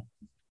now.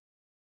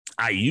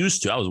 I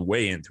used to. I was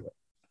way into it.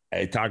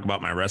 I talk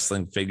about my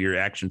wrestling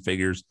action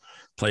figures,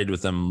 played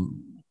with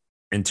them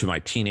into my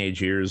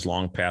teenage years,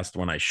 long past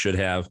when I should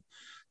have.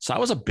 So I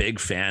was a big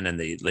fan in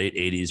the late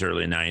 80s,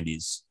 early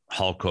 90s.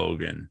 Hulk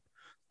Hogan,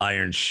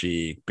 Iron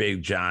Sheik,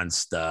 Big John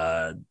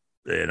Studd,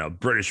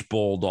 British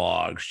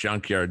Bulldogs,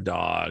 Junkyard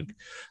Dog,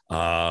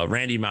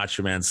 Randy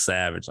Macho Man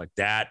Savage, like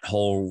that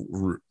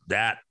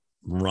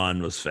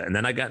run was fun. And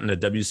then I got into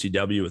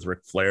WCW with Ric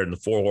Flair and the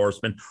Four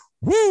Horsemen.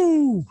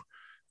 Woo!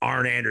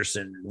 Arn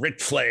Anderson,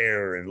 Ric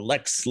Flair, and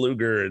Lex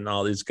Luger, and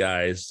all these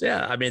guys.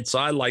 Yeah, I mean, so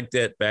I liked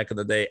it back in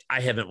the day.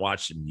 I haven't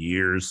watched in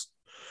years.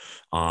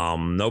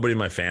 Nobody in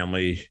my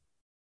family,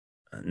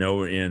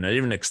 not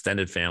even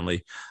extended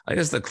family. I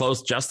guess the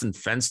close Justin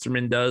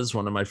Fensterman does,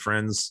 one of my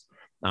friends.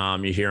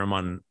 You hear him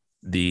on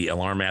the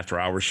Alarm After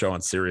Hours show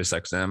on Sirius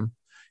XM.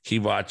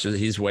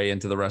 He's way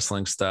into the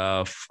wrestling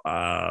stuff.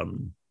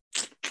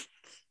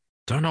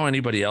 Don't know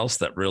anybody else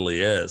that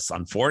really is,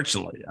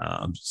 unfortunately.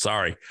 I'm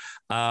sorry.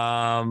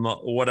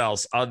 What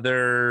else?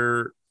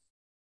 Other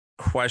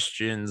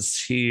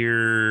questions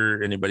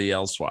here? Anybody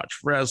else watch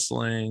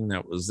wrestling?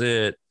 That was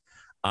it.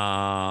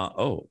 I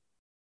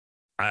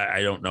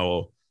don't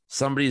know.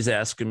 Somebody's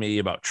asking me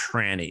about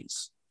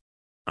trannies.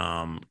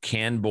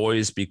 Can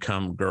boys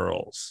become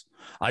girls?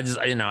 I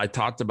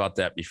talked about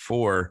that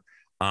before.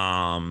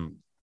 Yeah,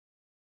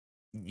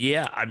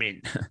 I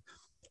mean,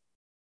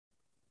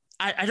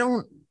 I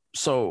don't.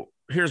 So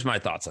here's my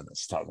thoughts on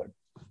this topic.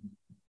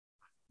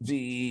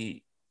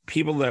 The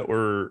people that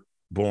were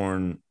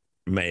born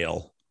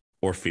male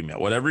or female,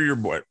 whatever you're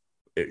born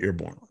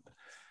with,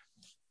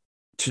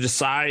 to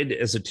decide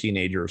as a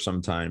teenager or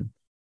sometime,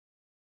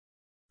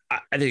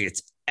 I think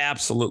it's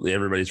absolutely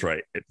everybody's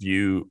right. If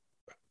you,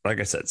 like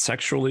I said,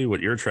 sexually,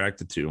 what you're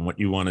attracted to and what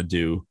you want to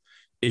do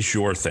is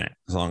your thing,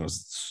 as long as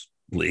it's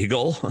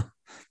legal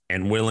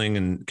and willing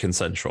and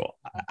consensual.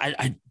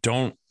 I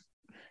don't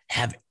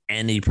have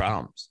any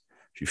problems.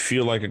 If you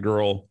feel like a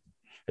girl,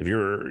 if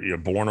you're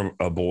born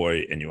a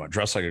boy and you want to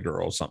dress like a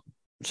girl or something,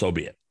 so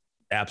be it.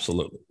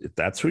 Absolutely. If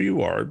that's who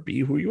you are,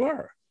 be who you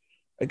are.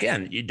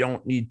 Again, it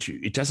doesn't need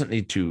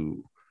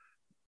to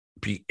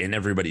be in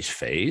everybody's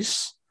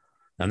face.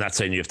 I'm not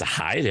saying you have to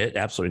hide it.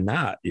 Absolutely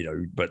not.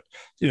 But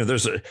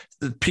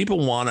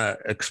people want to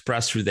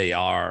express who they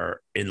are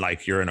in,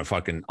 like, you're in a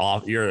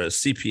you're a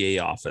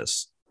CPA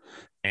office.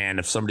 And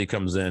if somebody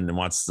comes in and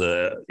wants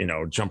to,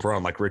 jump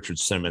around like Richard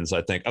Simmons,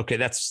 I think, okay,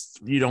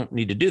 you don't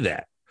need to do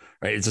that,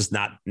 right? It's just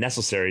not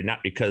necessary,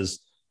 not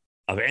because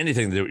of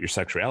anything to do with your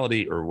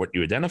sexuality or what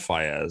you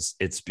identify as.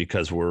 It's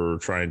because we're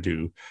trying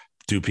to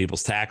do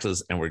people's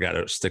taxes and we got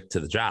to stick to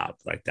the job.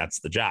 Like, that's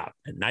the job.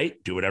 At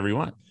night, do whatever you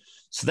want.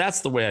 So that's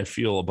the way I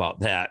feel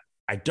about that.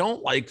 I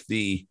don't like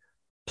the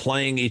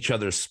playing each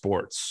other's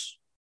sports.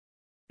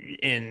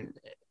 And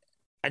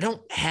I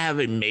don't have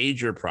a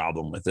major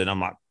problem with it. I'm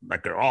not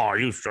like, oh,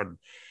 you should,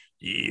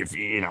 if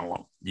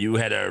you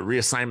had a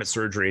reassignment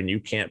surgery and you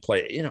can't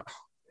play,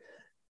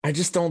 I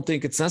just don't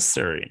think it's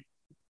necessary.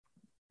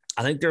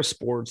 I think there's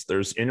sports,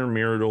 there's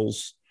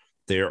intermuratals,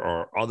 there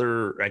are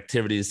other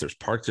activities, there's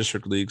park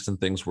district leagues and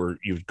things where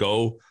you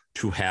go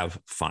to have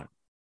fun,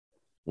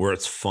 where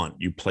it's fun.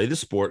 You play the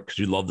sport because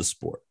you love the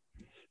sport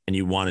and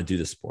you want to do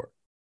the sport.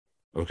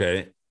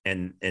 Okay.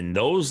 And in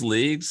those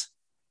leagues,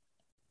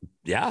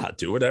 yeah,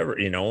 do whatever,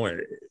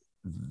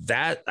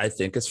 that I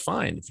think is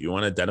fine. If you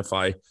want to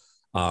identify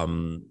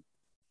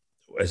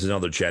as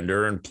another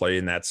gender and play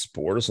in that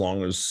sport, as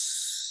long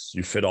as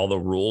you fit all the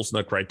rules and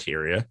the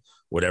criteria,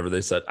 whatever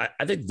they said,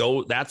 I think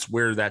that's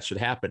where that should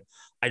happen.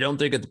 I don't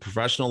think at the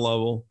professional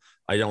level,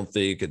 I don't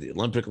think at the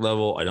Olympic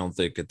level, I don't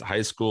think at the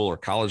high school or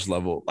college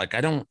level. Like,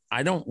 I don't,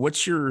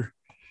 what's your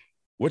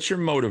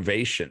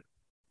motivation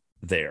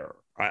there?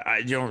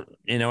 I don't,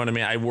 you know what I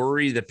mean? I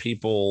worry that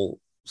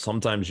people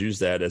sometimes use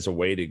that as a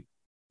way to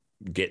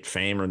get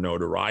fame or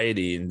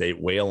notoriety, and they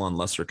wail on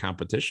lesser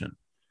competition,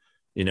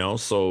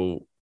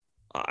 so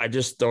I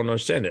just don't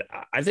understand it.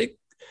 I think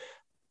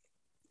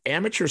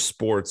amateur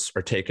sports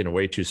are taken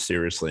way too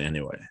seriously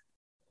anyway.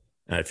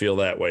 And I feel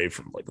that way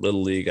from like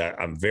Little League.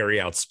 I'm very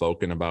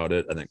outspoken about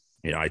it. I think,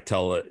 I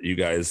tell you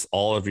guys,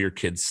 all of your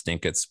kids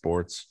stink at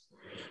sports.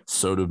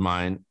 So do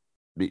mine.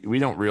 We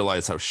don't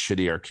realize how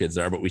shitty our kids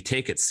are, but we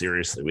take it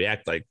seriously. We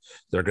act like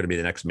they're going to be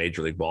the next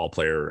major league ball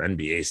player or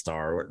NBA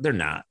star. They're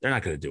not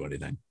going to do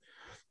anything.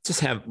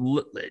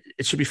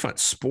 It should be fun.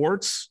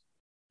 Sports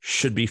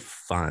should be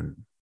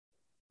fun.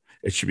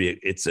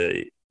 It's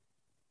a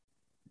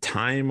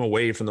time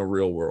away from the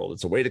real world.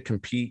 It's a way to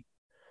compete,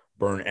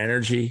 burn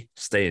energy,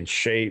 stay in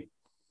shape,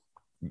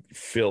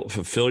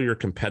 fulfill your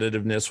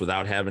competitiveness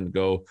without having to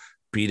go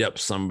beat up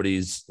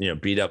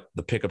beat up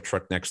the pickup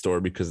truck next door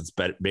because it's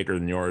bigger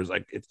than yours.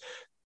 Like,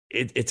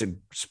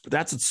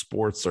 that's what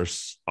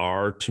sports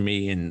are to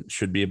me and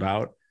should be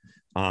about.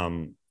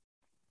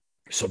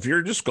 So if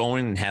you're just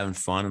going and having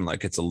fun and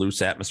like it's a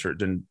loose atmosphere,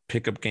 then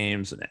pickup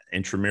games and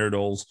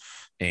intramurals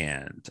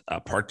and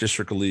park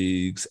district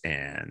leagues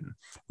and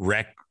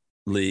rec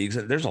leagues,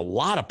 there's a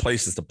lot of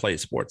places to play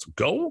sports.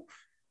 Go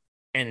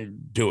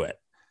and do it.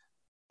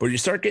 But you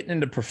start getting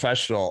into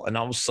professional, and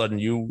all of a sudden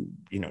you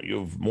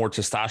have more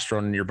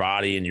testosterone in your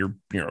body, and you're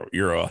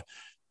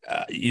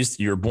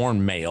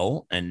born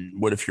male. And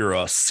what if you're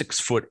a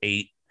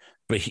 6'8",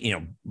 but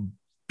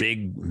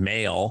big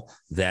male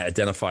that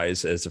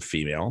identifies as a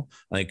female?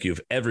 I think you have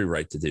every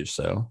right to do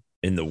so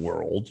in the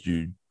world.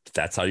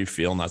 That's how you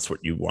feel, and that's what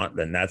you want,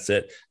 then that's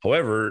it.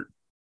 However,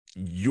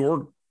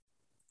 you're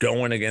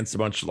going against a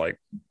bunch of, like,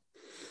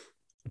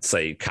 let's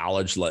say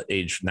college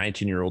age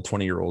 19-year-old,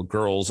 20-year-old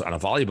girls on a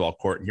volleyball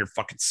court, and you're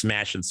fucking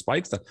smashing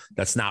spikes.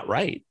 That's not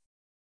right.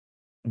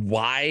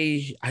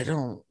 Why? I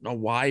don't know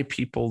why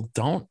people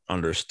don't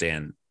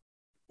understand.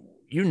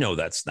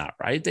 That's not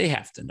right. They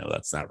have to know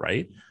that's not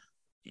right.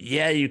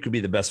 Yeah, you could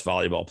be the best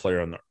volleyball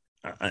player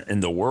in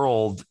the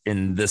world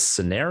in this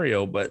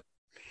scenario, but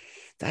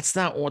that's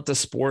not what the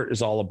sport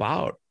is all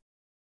about.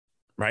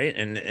 right?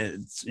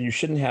 And you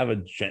shouldn't have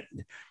a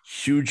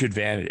huge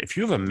advantage. If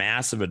you have a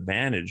massive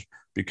advantage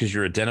because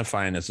you're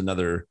identifying as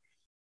another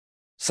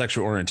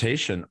sexual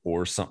orientation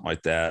or something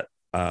like that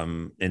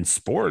in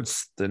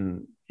sports,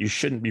 then you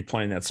shouldn't be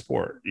playing that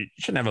sport. You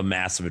shouldn't have a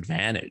massive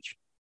advantage.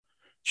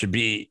 Should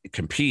be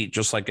compete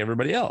just like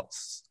everybody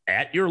else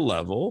at your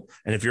level.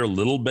 And if you're a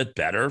little bit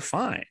better,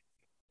 fine.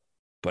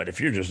 But if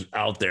you're just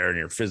out there and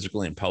you're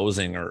physically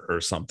imposing or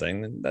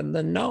something,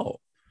 then no.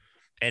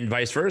 And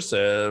vice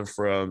versa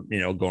from,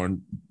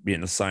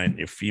 being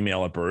assigned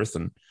female at birth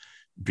and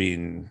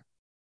being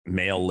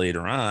male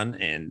later on.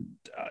 And,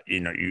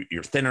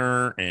 you're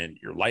thinner and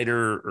you're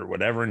lighter or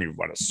whatever, and you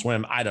want to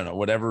swim. I don't know,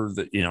 whatever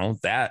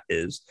that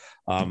is.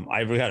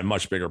 I've had a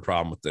much bigger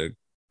problem with the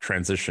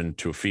transition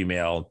to a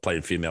female,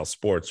 played female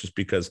sports, just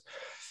because,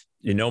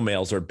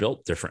 males are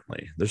built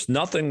differently. There's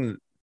nothing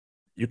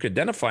you could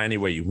identify any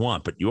way you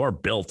want, but you are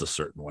built a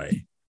certain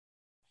way.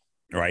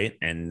 Right.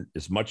 And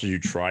as much as you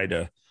try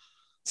to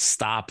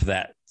stop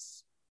that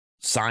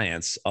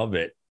science of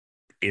it,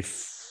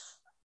 if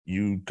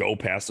you go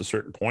past a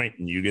certain point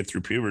and you get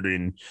through puberty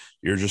and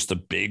you're just a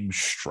big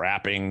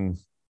strapping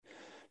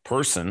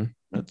person,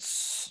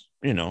 that's,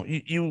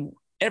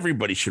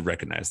 everybody should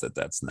recognize that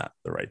that's not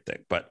the right thing.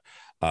 But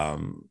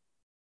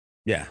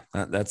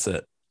that's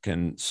it.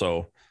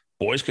 So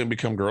boys can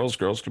become girls,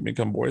 girls can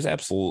become boys.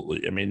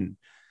 Absolutely. I mean,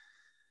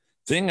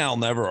 thing I'll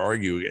never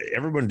argue,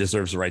 everyone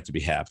deserves the right to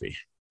be happy.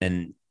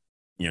 And,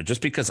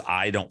 just because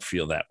I don't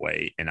feel that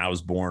way and I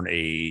was born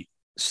a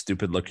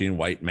stupid looking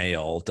white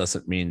male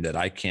doesn't mean that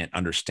I can't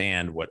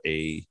understand what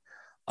a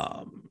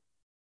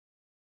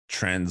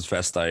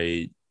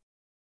transvestite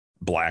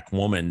Black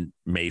woman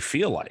may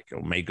feel like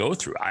or may go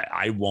through.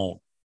 I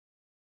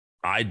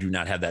do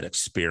not have that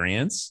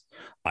experience.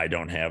 I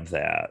don't have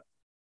that,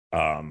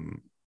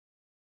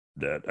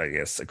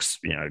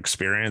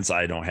 experience.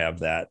 I don't have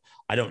that.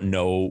 I don't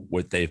know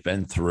what they've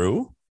been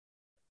through.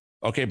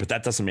 Okay. But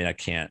that doesn't mean I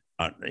can't,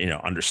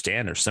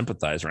 understand or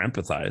sympathize or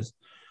empathize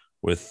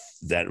with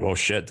that. Well,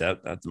 shit,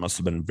 that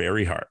must've been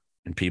very hard.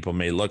 And people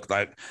may look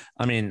like,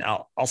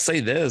 I'll say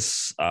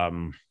this, I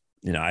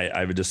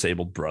have a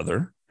disabled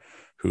brother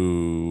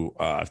who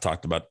I've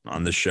talked about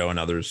on this show and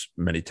others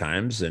many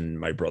times. And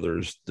my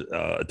brother's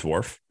a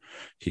dwarf.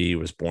 He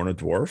was born a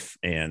dwarf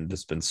and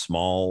has been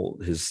small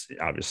his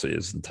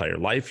entire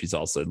life. He's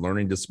also had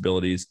learning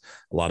disabilities,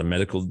 a lot of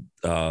medical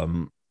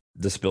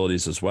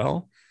disabilities as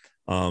well.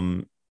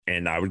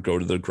 And I would go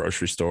to the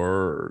grocery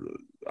store,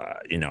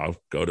 or,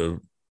 go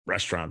to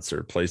restaurants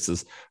or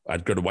places.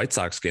 I'd go to White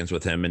Sox games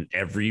with him. And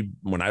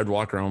when I would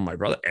walk around with my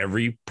brother,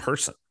 every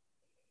person,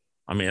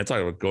 I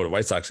talk about go to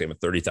White Sox game with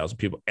 30,000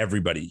 people,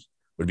 everybody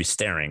would be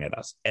staring at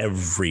us.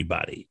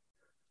 Everybody.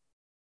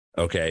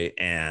 Okay.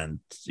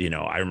 And,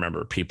 I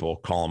remember people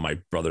calling my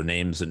brother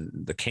names in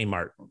the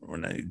Kmart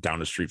down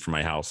the street from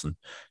my house and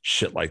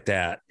shit like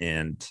that.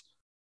 And,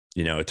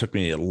 it took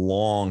me a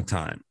long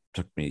time,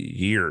 took me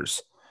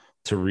years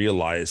to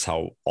realize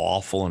how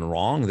awful and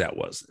wrong that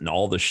was and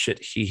all the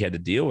shit he had to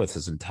deal with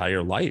his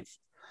entire life.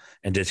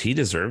 And did he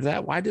deserve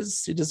that? Why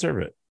does he deserve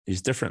it?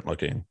 He's different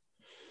looking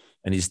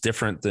and he's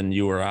different than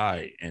you or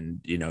I. And,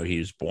 he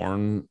was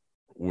born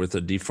with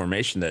a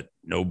deformation that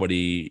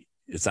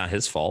it's not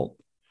his fault.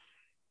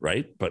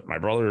 Right. But my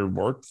brother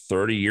worked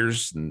 30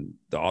 years in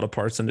the auto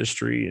parts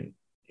industry and,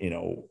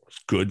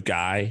 good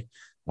guy,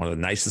 one of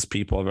the nicest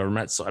people I've ever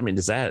met. So,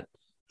 does that,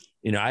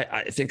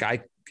 I think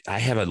I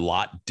have a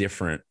lot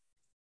different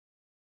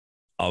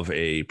of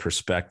a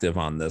perspective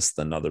on this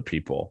than other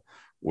people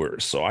were.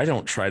 So I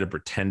don't try to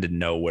pretend to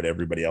know what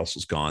everybody else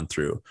has gone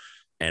through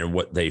and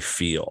what they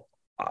feel.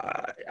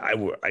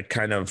 I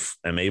kind of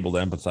am able to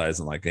empathize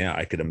and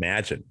I could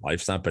imagine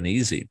life's not been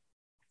easy.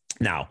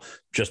 Now,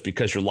 just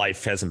because your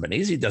life hasn't been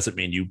easy doesn't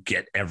mean you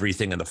get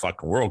everything in the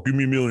fucking world. Give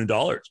me $1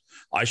 million.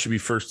 I should be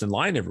first in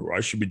line everywhere.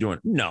 I should be doing.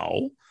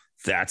 No,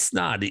 that's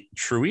not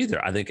true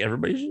either. I think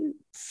everybody's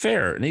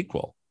fair and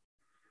equal.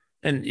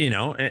 And,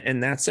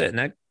 and that's it.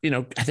 And I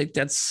think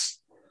that's,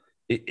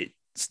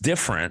 it's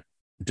different,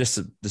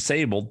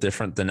 disabled,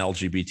 different than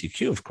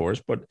LGBTQ, of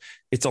course, but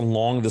it's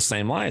along the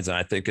same lines. And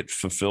I think it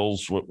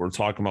fulfills what we're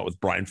talking about with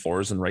Brian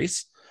Flores and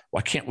race.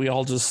 Why can't we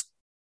all just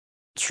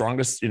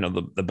strongest,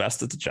 the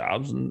best at the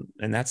jobs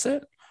and that's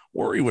it?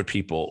 Worry what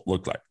people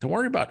look like. Don't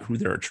worry about who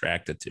they're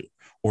attracted to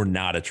or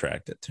not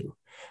attracted to,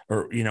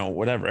 or,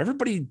 whatever.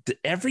 Everybody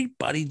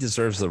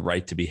deserves the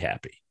right to be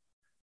happy.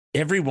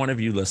 Every one of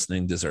you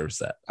listening deserves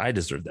that. I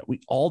deserve that. We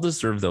all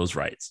deserve those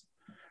rights,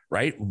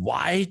 right?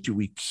 Why do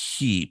we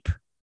keep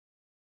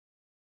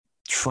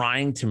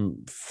trying to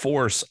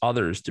force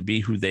others to be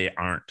who they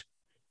aren't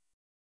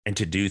and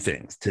to do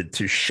things,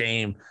 to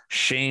shame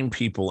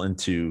people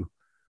into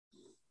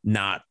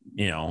not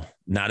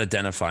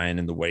identifying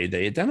in the way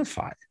they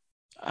identify?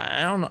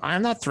 I don't know.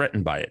 I'm not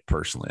threatened by it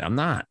personally. I'm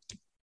not,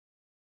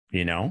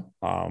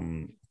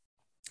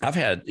 I've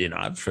had,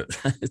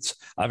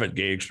 I've had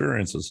gay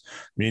experiences,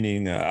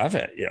 meaning I've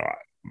had, I'll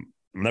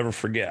never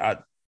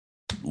forget,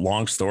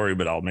 long story,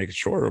 but I'll make it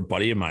short. A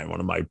buddy of mine, one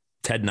of my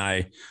Ted and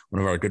I,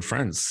 one of our good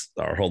friends,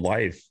 our whole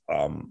life,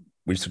 I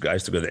used to go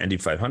to the Indy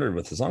 500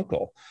 with his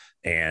uncle,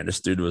 and this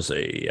dude was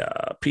a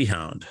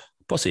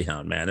pussy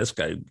hound, man. This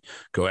guy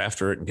go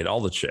after it and get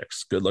all the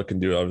chicks, good looking,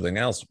 do everything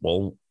else.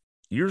 Well,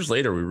 years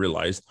later,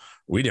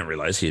 we didn't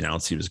realize he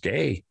announced he was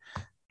gay.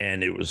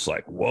 And it was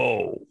like,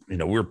 whoa,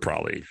 we're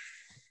probably,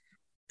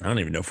 I don't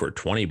even know if we're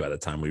 20 by the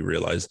time we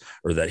realized,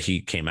 or that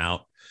he came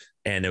out.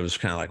 And it was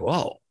kind of like,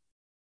 whoa,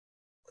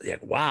 yeah,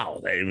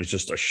 wow. It was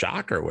just a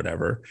shock or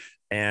whatever.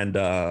 And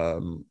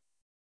and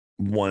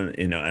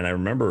I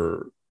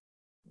remember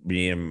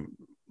being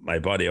my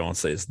buddy, I won't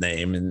say his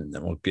name, and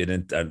then we'll get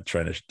into, I'm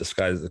trying to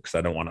disguise it because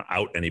I don't want to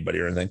out anybody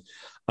or anything.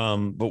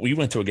 But we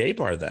went to a gay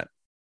bar then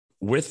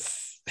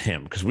with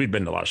him because we'd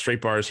been to a lot of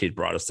straight bars. He'd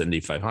brought us to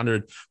Indy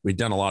 500. We'd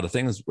done a lot of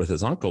things with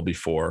his uncle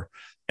before.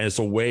 And it's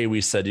a way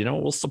we said,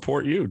 we'll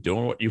support you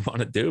doing what you want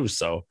to do.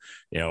 So,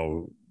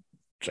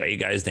 gay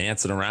guys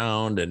dancing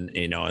around and,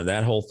 and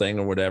that whole thing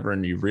or whatever.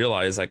 And you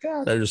realize like,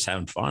 they're just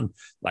having fun.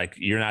 Like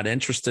you're not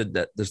interested.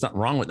 That there's nothing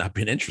wrong with not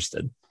being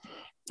interested,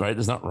 right?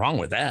 There's nothing wrong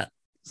with that.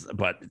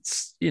 But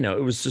it's,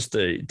 it was just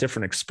a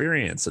different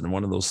experience. And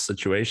one of those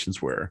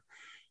situations where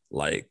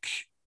like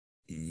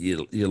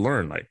you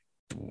learn, like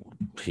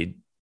he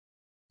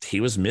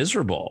was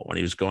miserable when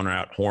he was going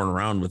out whoring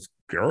around with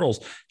girls.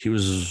 He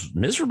was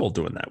miserable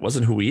doing that. It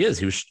wasn't who he is.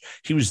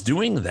 He was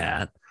doing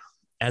that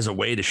as a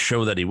way to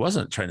show that he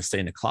wasn't trying to stay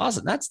in the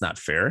closet. That's not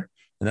fair.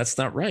 And that's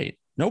not right.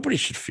 Nobody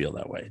should feel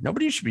that way.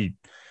 Nobody should be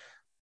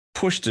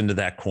pushed into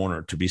that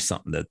corner to be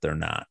something that they're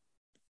not.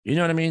 You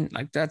know what I mean?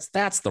 Like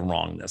that's the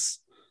wrongness.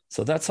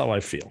 So that's how I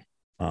feel.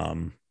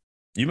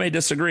 You may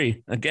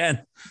disagree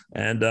again.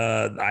 And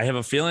I have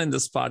a feeling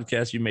this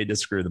podcast, you may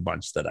disagree with a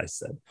bunch that I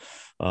said.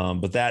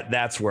 But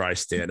that's where I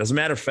stand. As a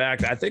matter of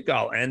fact, I think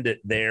I'll end it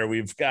there.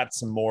 We've got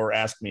some more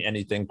Ask Me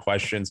Anything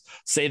questions.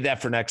 Save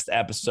that for next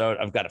episode.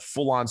 I've got a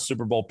full-on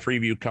Super Bowl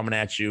preview coming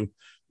at you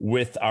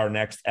with our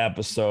next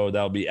episode.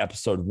 That'll be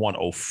episode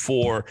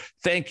 104.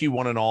 Thank you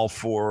one and all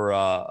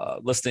for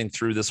listening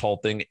through this whole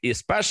thing,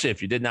 especially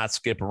if you did not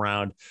skip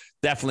around.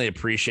 Definitely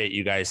appreciate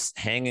you guys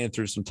hanging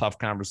through some tough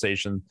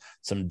conversation,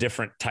 some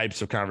different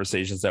types of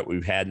conversations that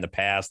we've had in the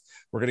past.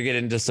 We're going to get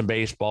into some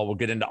baseball. We'll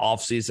get into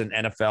offseason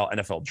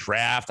NFL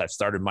draft. I've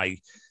started my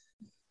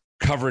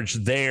coverage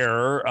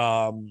there.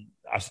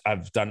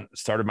 I've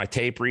started my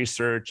tape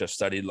research. I'm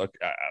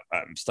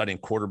studying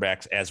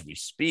quarterbacks as we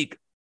speak.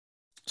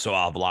 So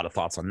I'll have a lot of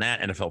thoughts on that.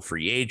 NFL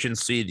free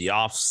agency, the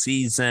off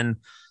season,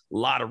 a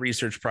lot of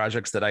research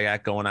projects that I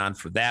got going on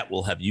for that.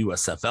 We'll have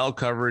USFL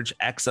coverage,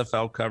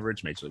 XFL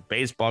coverage, Major League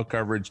Baseball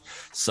coverage.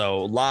 So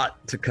a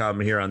lot to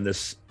come here on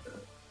this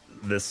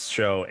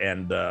show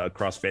and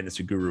across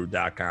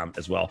fantasyguru.com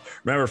as well.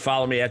 Remember,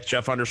 follow me at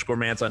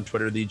Jeff_Mans on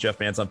Twitter, the Jeff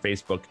Mans on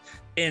Facebook,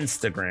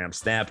 Instagram,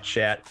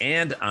 Snapchat,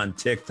 and on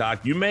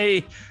TikTok. You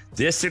may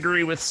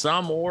disagree with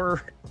some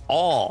or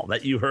all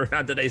that you heard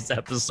on today's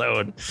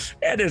episode,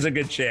 and there's a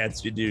good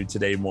chance you do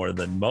today more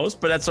than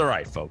most, but that's all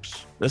right,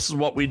 folks. This is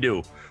what we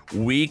do.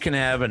 We can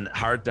have a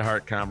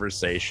heart-to-heart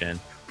conversation.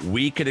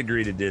 We could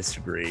agree to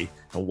disagree.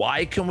 And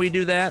why can we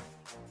do that?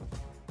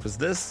 Because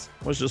this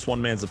was just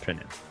one man's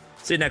opinion.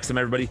 See you next time,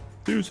 everybody.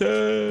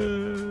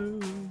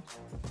 Deuces.